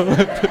mate,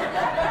 kamate.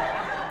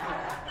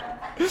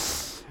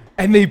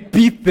 And they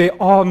beat their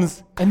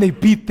arms, and they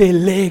beat their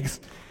legs,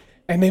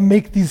 and they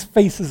make these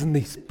faces, and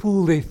they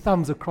pull their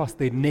thumbs across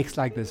their necks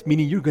like this,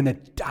 meaning you're going to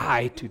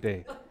die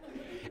today.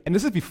 And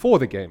this is before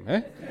the game,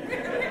 eh?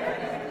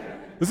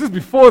 This is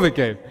before the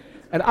game.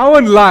 And I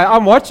won't lie,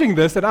 I'm watching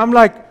this, and I'm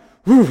like,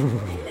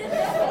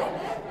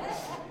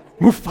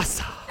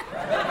 Mufasa.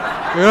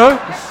 You know?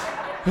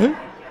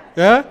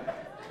 Yeah?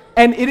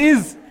 And it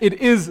is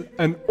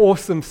an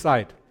awesome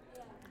sight.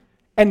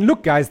 And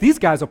look, guys, these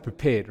guys are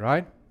prepared,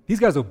 right? These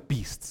guys are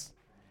beasts.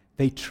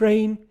 They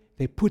train,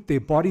 they put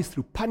their bodies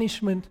through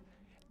punishment,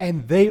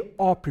 and they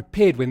are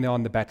prepared when they're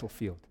on the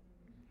battlefield.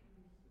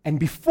 And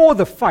before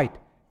the fight,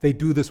 they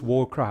do this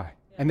war cry.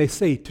 And they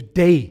say,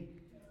 today,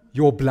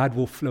 your blood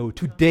will flow.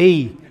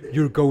 Today,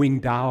 you're going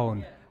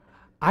down.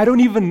 I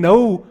don't even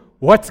know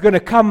what's going to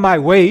come my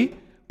way,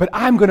 but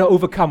I'm going to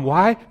overcome.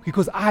 Why?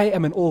 Because I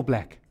am an All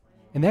Black.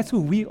 And that's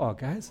who we are,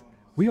 guys.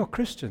 We are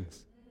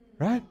Christians,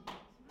 Right?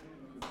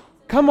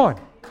 Come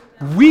on.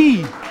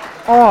 We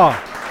are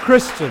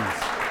Christians.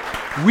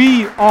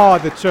 We are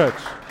the church.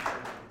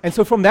 And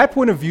so from that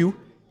point of view,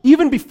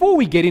 even before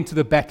we get into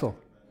the battle,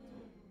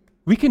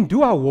 we can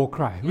do our war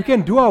cry. We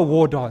can do our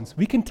war dance.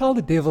 We can tell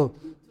the devil,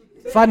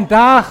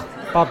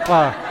 Vandaag,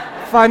 Papa,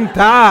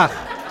 vandaag.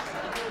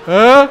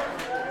 Huh?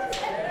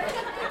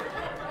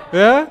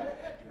 Yeah?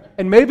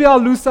 And maybe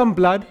I'll lose some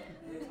blood.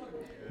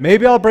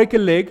 Maybe I'll break a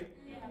leg.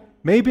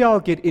 Maybe I'll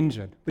get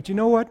injured. But you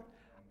know what?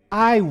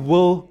 I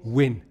will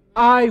win.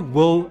 I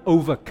will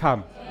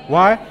overcome.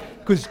 Why?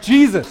 Because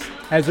Jesus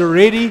has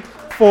already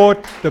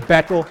fought the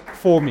battle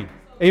for me.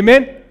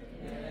 Amen?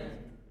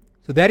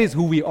 So that is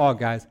who we are,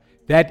 guys.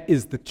 That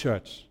is the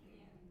church.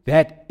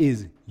 That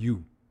is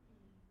you.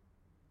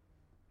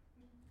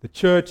 The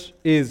church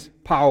is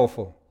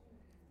powerful.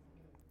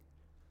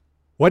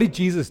 What did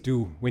Jesus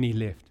do when he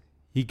left?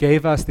 He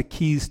gave us the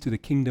keys to the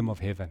kingdom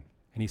of heaven.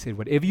 And he said,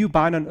 whatever you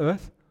bind on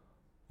earth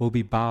will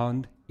be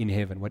bound in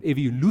heaven. Whatever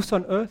you loose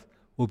on earth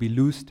will be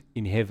loosed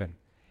in heaven.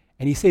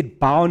 And he said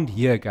bound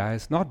here,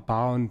 guys, not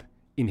bound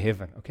in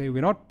heaven. Okay,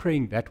 we're not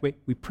praying that way.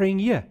 We're praying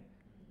here.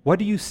 What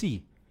do you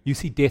see? You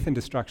see death and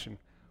destruction.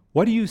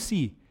 What do you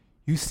see?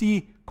 You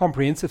see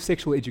comprehensive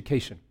sexual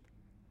education.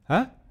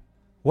 Huh?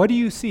 What do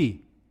you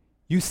see?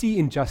 You see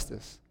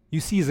injustice. You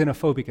see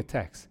xenophobic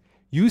attacks.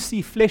 You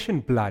see flesh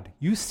and blood.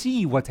 You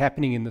see what's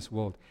happening in this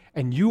world.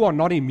 And you are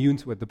not immune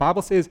to it. The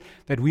Bible says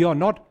that we are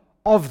not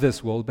of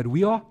this world, but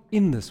we are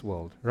in this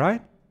world,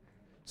 right?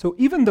 So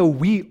even though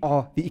we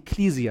are the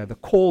ecclesia, the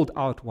called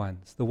out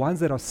ones, the ones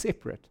that are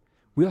separate,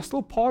 we are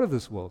still part of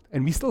this world.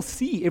 And we still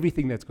see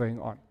everything that's going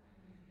on.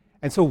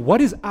 And so what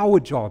is our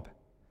job?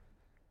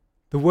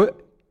 The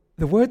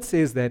word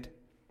says that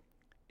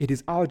it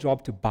is our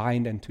job to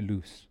bind and to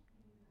loose.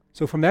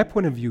 So from that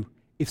point of view,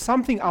 if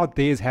something out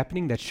there is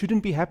happening that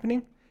shouldn't be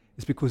happening,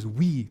 it's because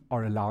we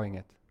are allowing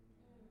it.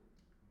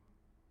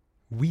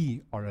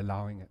 We are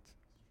allowing it.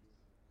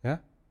 Yeah?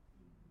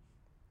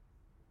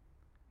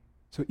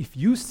 So if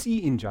you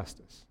see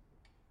injustice,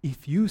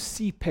 if you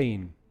see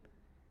pain,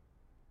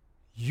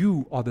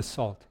 you are the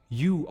salt.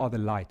 You are the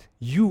light.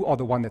 You are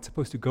the one that's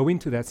supposed to go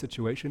into that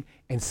situation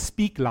and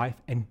speak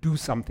life and do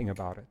something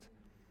about it.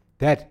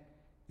 That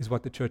is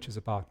what the church is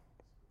about.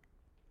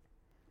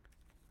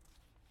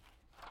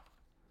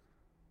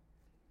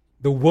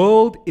 The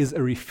world is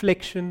a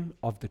reflection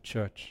of the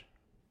church.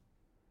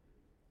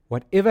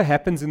 Whatever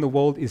happens in the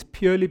world is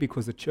purely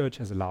because the church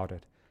has allowed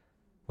it.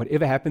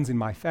 Whatever happens in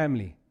my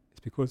family is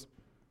because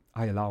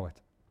I allow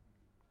it.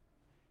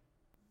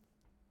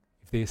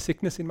 If there is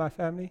sickness in my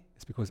family,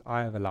 it's because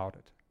I have allowed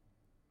it.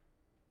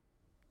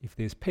 If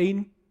there's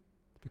pain,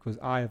 it's because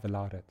I have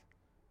allowed it.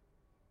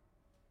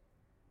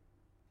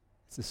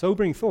 It's a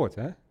sobering thought,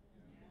 eh?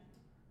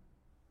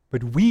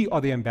 But we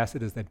are the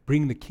ambassadors that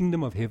bring the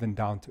kingdom of heaven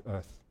down to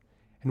earth.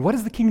 And what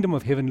does the kingdom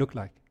of heaven look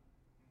like?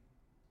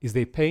 Is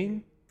there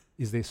pain?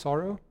 Is there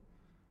sorrow?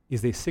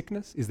 Is there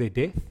sickness? Is there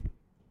death?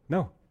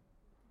 No.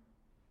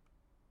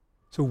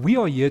 So we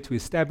are here to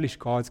establish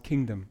God's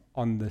kingdom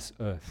on this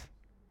earth.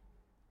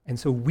 And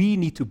so we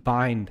need to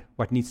bind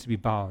what needs to be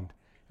bound,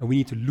 and we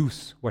need to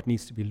loose what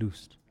needs to be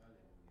loosed.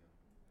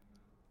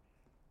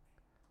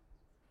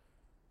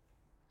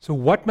 So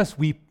what must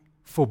we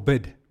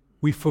forbid?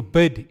 We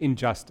forbid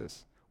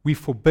injustice. We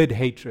forbid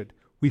hatred.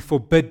 We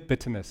forbid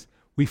bitterness.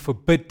 We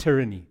forbid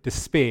tyranny,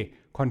 despair,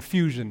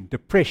 confusion,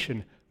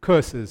 depression,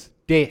 curses,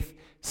 death,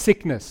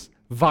 sickness,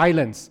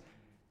 violence,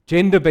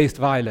 gender-based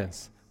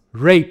violence,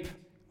 rape.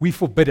 We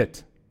forbid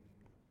it.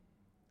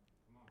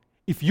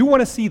 If you want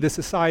to see the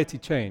society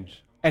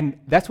change, and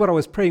that's what I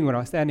was praying when I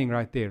was standing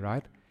right there,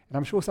 right? And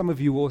I'm sure some of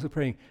you were also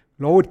praying,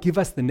 Lord, give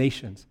us the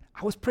nations.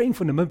 I was praying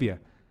for Namibia.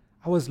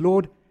 I was,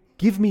 Lord,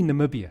 give me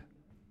Namibia.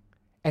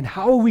 And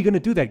how are we going to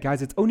do that,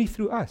 guys? It's only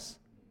through us.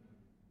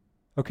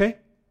 Okay?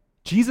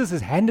 Jesus has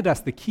handed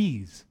us the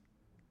keys.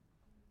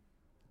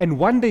 And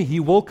one day he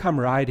will come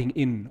riding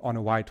in on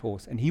a white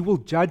horse and he will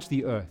judge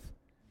the earth.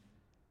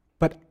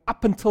 But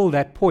up until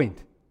that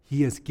point,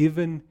 he has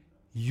given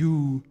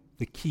you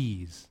the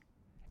keys.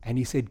 And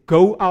he said,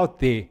 go out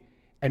there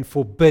and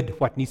forbid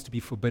what needs to be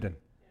forbidden.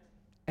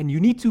 And you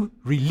need to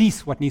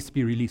release what needs to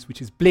be released,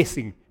 which is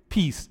blessing,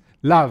 peace,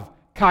 love,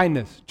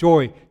 kindness,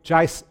 joy,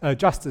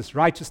 justice,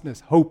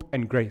 righteousness, hope,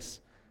 and grace.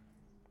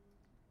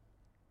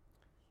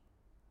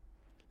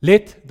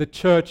 Let the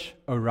church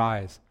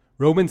arise.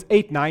 Romans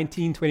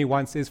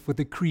 8:19-21 says, for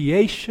the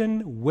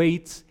creation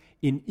waits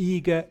in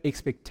eager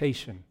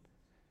expectation.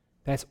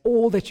 That's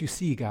all that you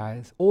see,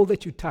 guys. All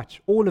that you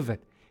touch, all of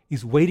it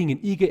is waiting in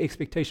eager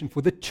expectation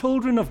for the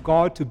children of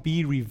God to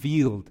be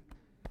revealed.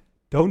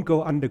 Don't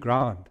go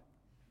underground.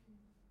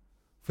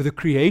 For the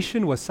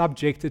creation was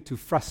subjected to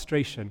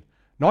frustration,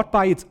 not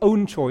by its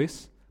own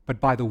choice, but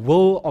by the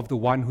will of the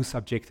one who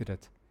subjected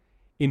it,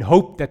 in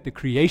hope that the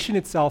creation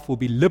itself will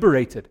be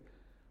liberated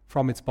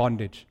from its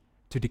bondage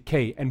to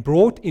decay and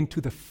brought into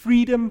the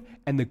freedom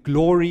and the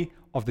glory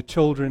of the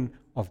children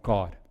of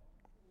God.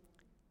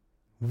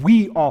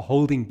 We are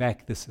holding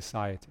back this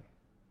society.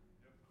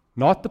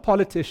 Not the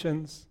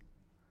politicians,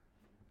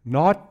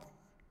 Not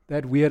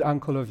that weird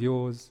uncle of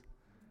yours.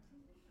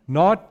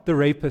 Not the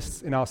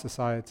rapists in our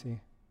society.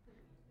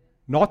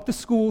 Not the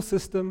school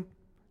system.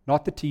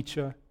 Not the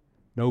teacher.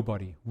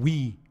 Nobody.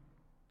 We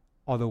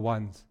are the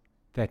ones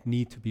that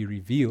need to be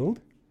revealed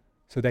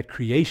so that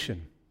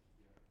creation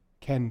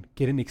can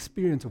get an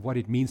experience of what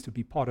it means to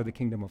be part of the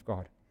kingdom of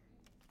God.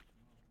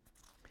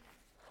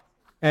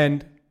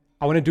 And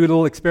I want to do a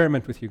little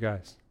experiment with you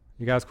guys.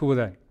 You guys cool with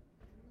that?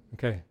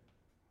 Okay.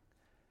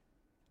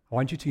 I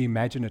want you to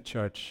imagine a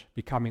church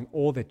becoming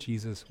all that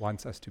Jesus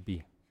wants us to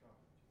be.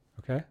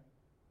 Okay?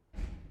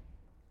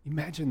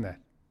 Imagine that.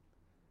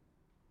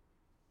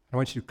 I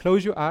want you to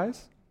close your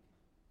eyes,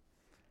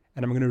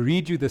 and I'm going to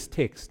read you this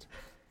text.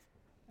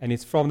 And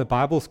it's from the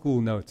Bible School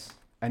Notes,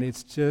 and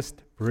it's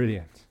just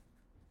brilliant.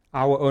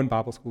 Our own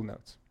Bible School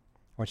Notes.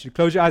 I want you to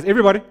close your eyes.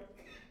 Everybody,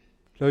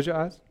 close your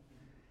eyes.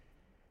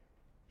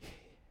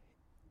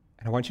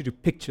 And I want you to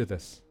picture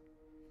this.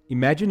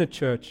 Imagine a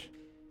church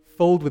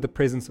filled with the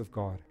presence of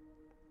God.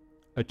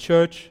 A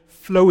church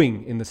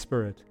flowing in the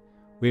Spirit,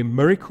 where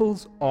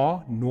miracles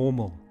are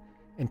normal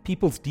and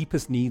people's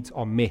deepest needs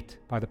are met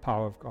by the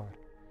power of God.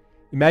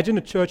 Imagine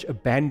a church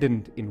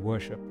abandoned in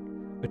worship.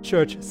 A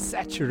church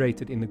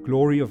saturated in the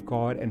glory of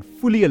God and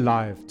fully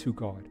alive to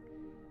God.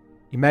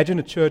 Imagine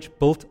a church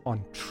built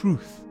on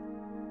truth.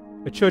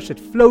 A church that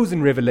flows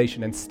in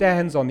revelation and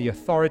stands on the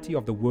authority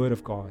of the Word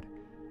of God.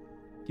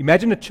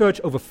 Imagine a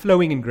church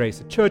overflowing in grace,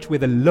 a church where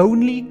the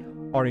lonely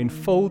are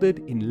enfolded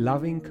in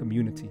loving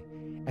community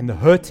and the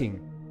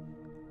hurting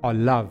are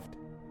loved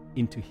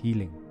into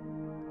healing.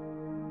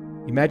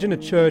 Imagine a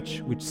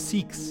church which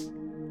seeks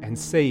and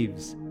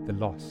saves the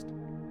lost.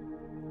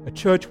 A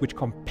church which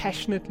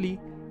compassionately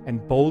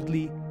and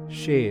boldly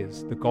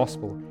shares the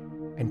gospel,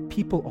 and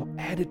people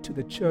are added to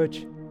the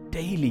church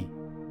daily.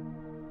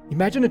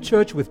 Imagine a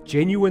church with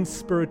genuine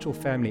spiritual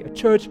family, a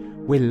church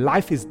where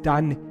life is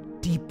done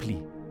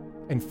deeply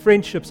and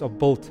friendships are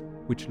built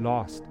which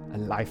last a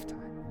lifetime.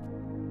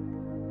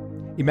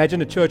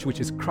 Imagine a church which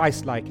is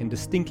Christ-like and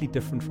distinctly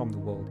different from the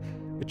world,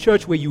 a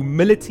church where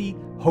humility,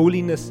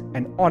 holiness,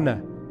 and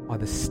honor are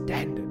the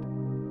standard.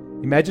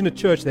 Imagine a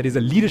church that is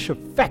a leadership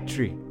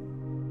factory,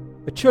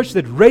 a church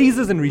that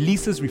raises and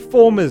releases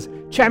reformers,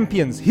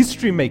 champions,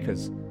 history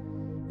makers.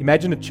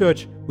 Imagine a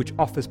church which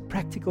offers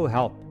practical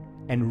help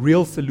and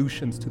real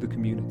solutions to the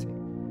community,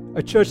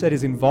 a church that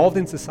is involved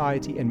in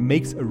society and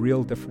makes a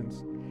real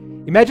difference.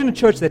 Imagine a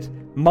church that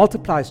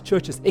multiplies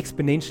churches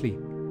exponentially,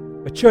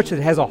 a church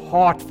that has a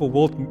heart for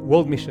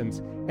world missions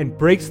and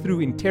breaks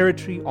through in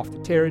territory after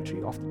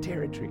territory after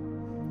territory.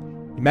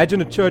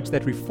 Imagine a church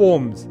that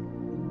reforms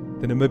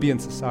the Namibian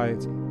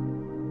society,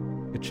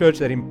 a church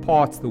that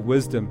imparts the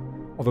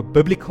wisdom of a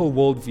biblical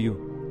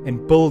worldview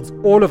and builds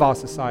all of our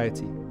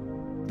society,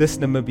 this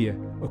Namibia,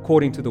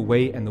 according to the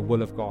way and the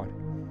will of God.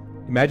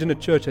 Imagine a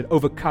church that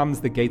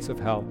overcomes the gates of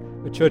hell,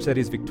 a church that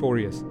is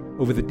victorious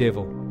over the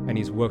devil and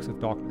his works of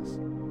darkness.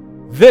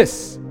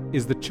 This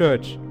is the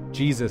church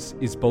Jesus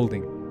is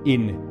building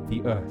in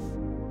the earth.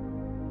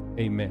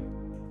 Amen.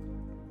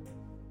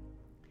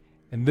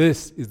 And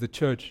this is the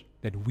church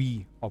that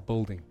we are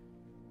building.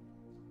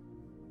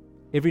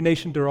 Every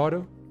Nation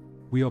Dorado,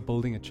 we are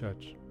building a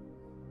church.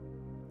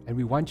 And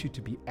we want you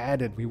to be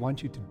added. We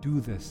want you to do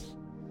this.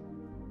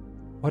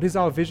 What is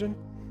our vision?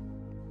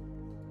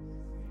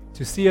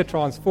 To see a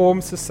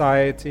transformed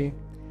society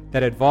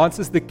that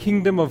advances the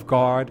kingdom of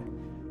God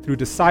through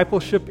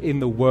discipleship in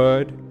the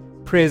Word,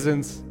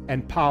 presence,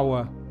 and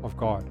power of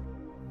God.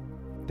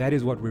 That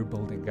is what we're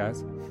building,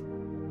 guys.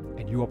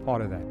 And you are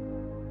part of that.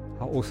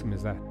 How awesome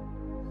is that?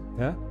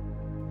 Yeah?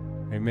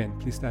 Amen.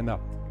 Please stand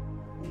up.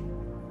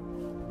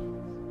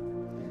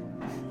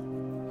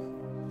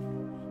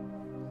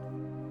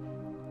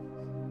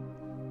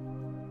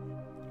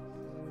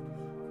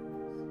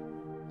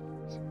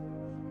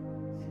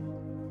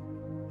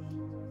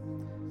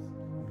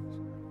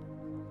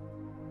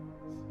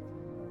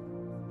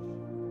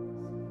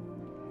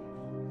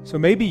 So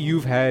maybe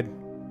you've had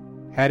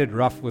it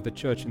rough with the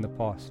church in the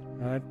past,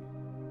 right?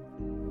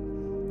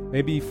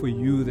 Maybe for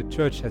you, the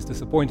church has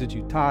disappointed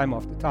you time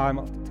after time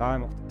after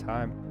time after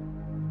time.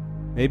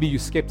 Maybe you're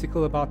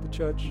skeptical about the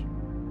church.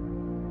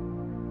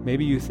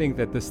 Maybe you think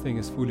that this thing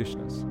is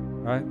foolishness,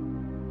 right?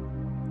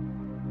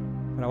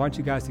 But I want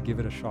you guys to give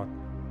it a shot.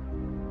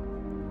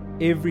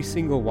 Every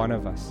single one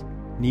of us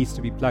needs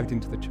to be plugged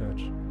into the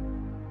church.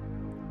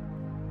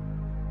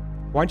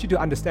 I want you to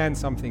understand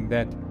something,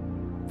 that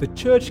the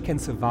church can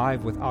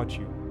survive without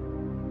you,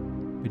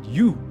 but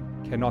you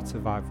cannot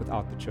survive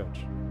without the church.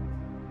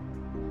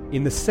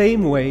 In the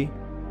same way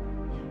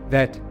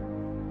that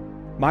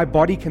my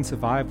body can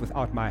survive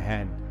without my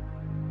hand,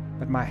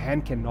 but my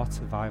hand cannot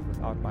survive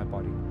without my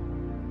body.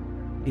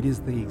 It is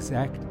the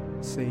exact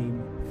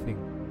same thing.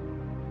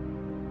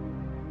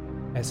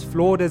 As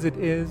flawed as it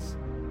is,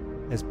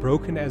 as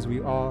broken as we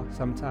are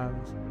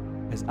sometimes,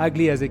 as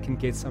ugly as it can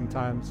get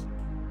sometimes,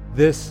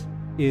 this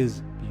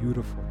is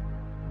beautiful.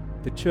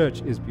 The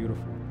church is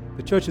beautiful.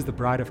 The church is the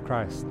bride of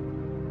Christ,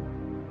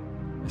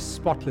 a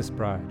spotless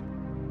bride,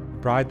 a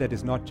bride that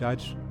is not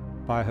judged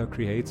by her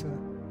Creator,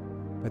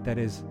 but that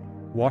is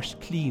washed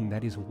clean,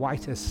 that is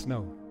white as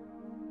snow,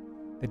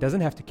 that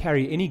doesn't have to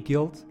carry any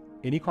guilt,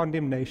 any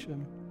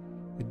condemnation,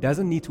 it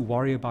doesn't need to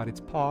worry about its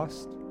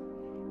past,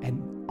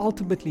 and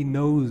ultimately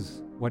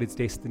knows what its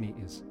destiny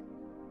is.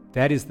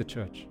 That is the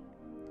church.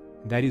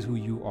 That is who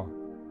you are.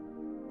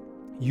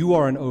 You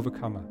are an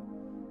overcomer.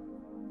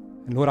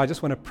 And Lord, I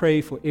just want to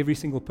pray for every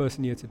single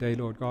person here today,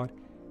 Lord God,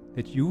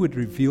 that you would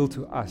reveal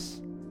to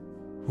us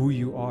who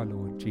you are,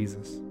 Lord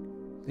Jesus.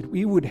 That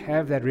we would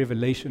have that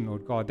revelation,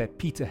 Lord God, that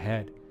Peter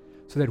had,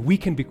 so that we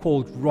can be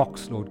called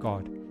rocks, Lord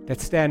God,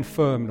 that stand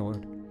firm,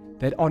 Lord,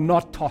 that are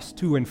not tossed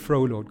to and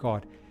fro, Lord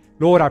God.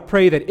 Lord, I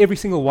pray that every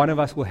single one of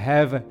us will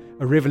have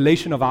a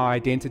revelation of our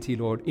identity,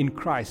 Lord, in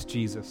Christ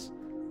Jesus.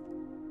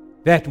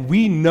 That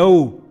we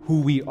know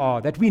who we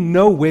are, that we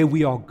know where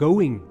we are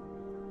going,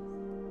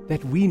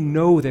 that we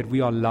know that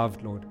we are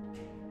loved, Lord.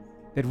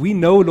 That we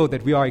know, Lord,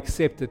 that we are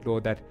accepted,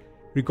 Lord, that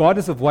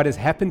regardless of what has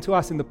happened to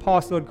us in the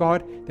past, Lord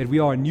God, that we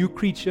are a new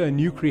creature, a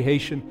new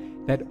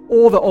creation, that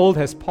all the old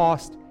has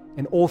passed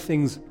and all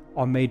things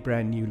are made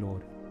brand new,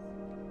 Lord.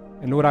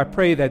 And Lord, I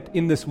pray that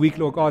in this week,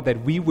 Lord God,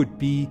 that we would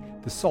be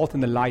the salt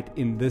and the light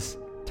in this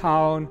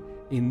town,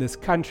 in this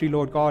country,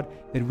 Lord God,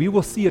 that we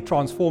will see a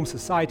transformed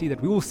society, that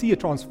we will see a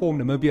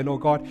transformed Namibia,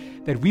 Lord God,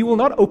 that we will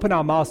not open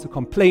our mouths to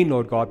complain,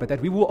 Lord God, but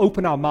that we will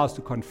open our mouths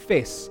to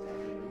confess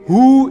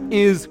who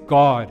is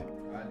God,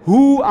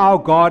 who our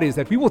God is,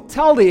 that we will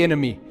tell the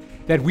enemy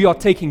that we are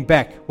taking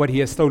back what he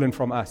has stolen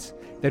from us,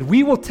 that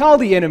we will tell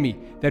the enemy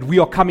that we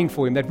are coming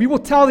for him, that we will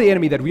tell the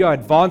enemy that we are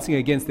advancing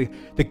against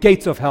the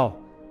gates of hell.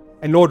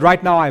 And Lord,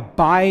 right now I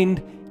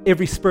bind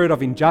every spirit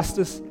of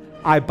injustice.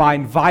 I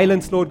bind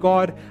violence, Lord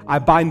God. I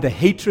bind the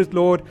hatred,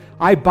 Lord.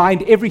 I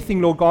bind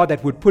everything, Lord God,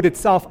 that would put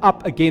itself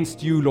up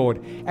against you,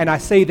 Lord. And I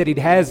say that it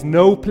has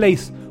no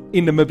place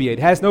in Namibia. It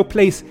has no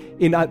place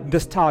in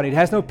this town. It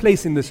has no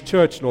place in this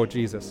church, Lord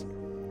Jesus.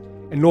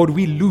 And Lord,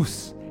 we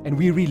loose and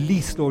we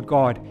release, Lord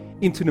God,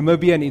 into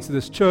Namibia and into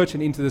this church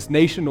and into this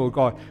nation, Lord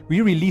God.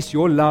 We release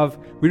your love.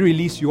 We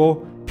release your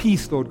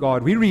peace, Lord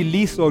God. We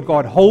release, Lord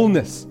God,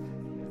 wholeness.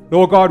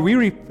 Lord God, we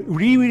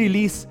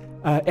release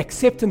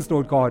acceptance,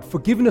 Lord God,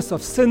 forgiveness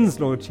of sins,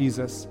 Lord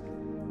Jesus.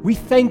 We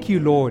thank you,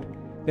 Lord,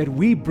 that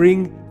we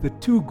bring the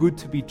too good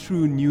to be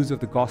true news of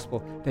the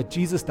gospel, that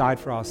Jesus died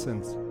for our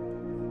sins.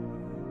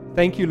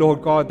 Thank you,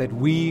 Lord God, that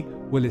we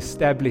will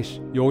establish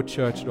your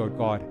church, Lord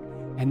God,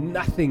 and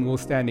nothing will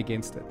stand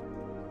against it.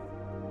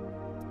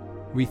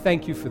 We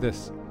thank you for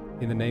this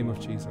in the name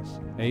of Jesus.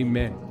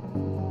 Amen.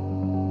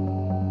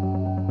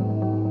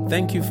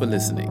 Thank you for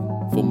listening.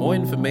 For more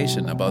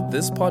information about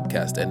this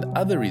podcast and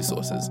other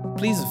resources,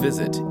 please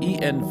visit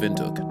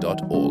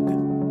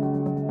enwindhoek.org.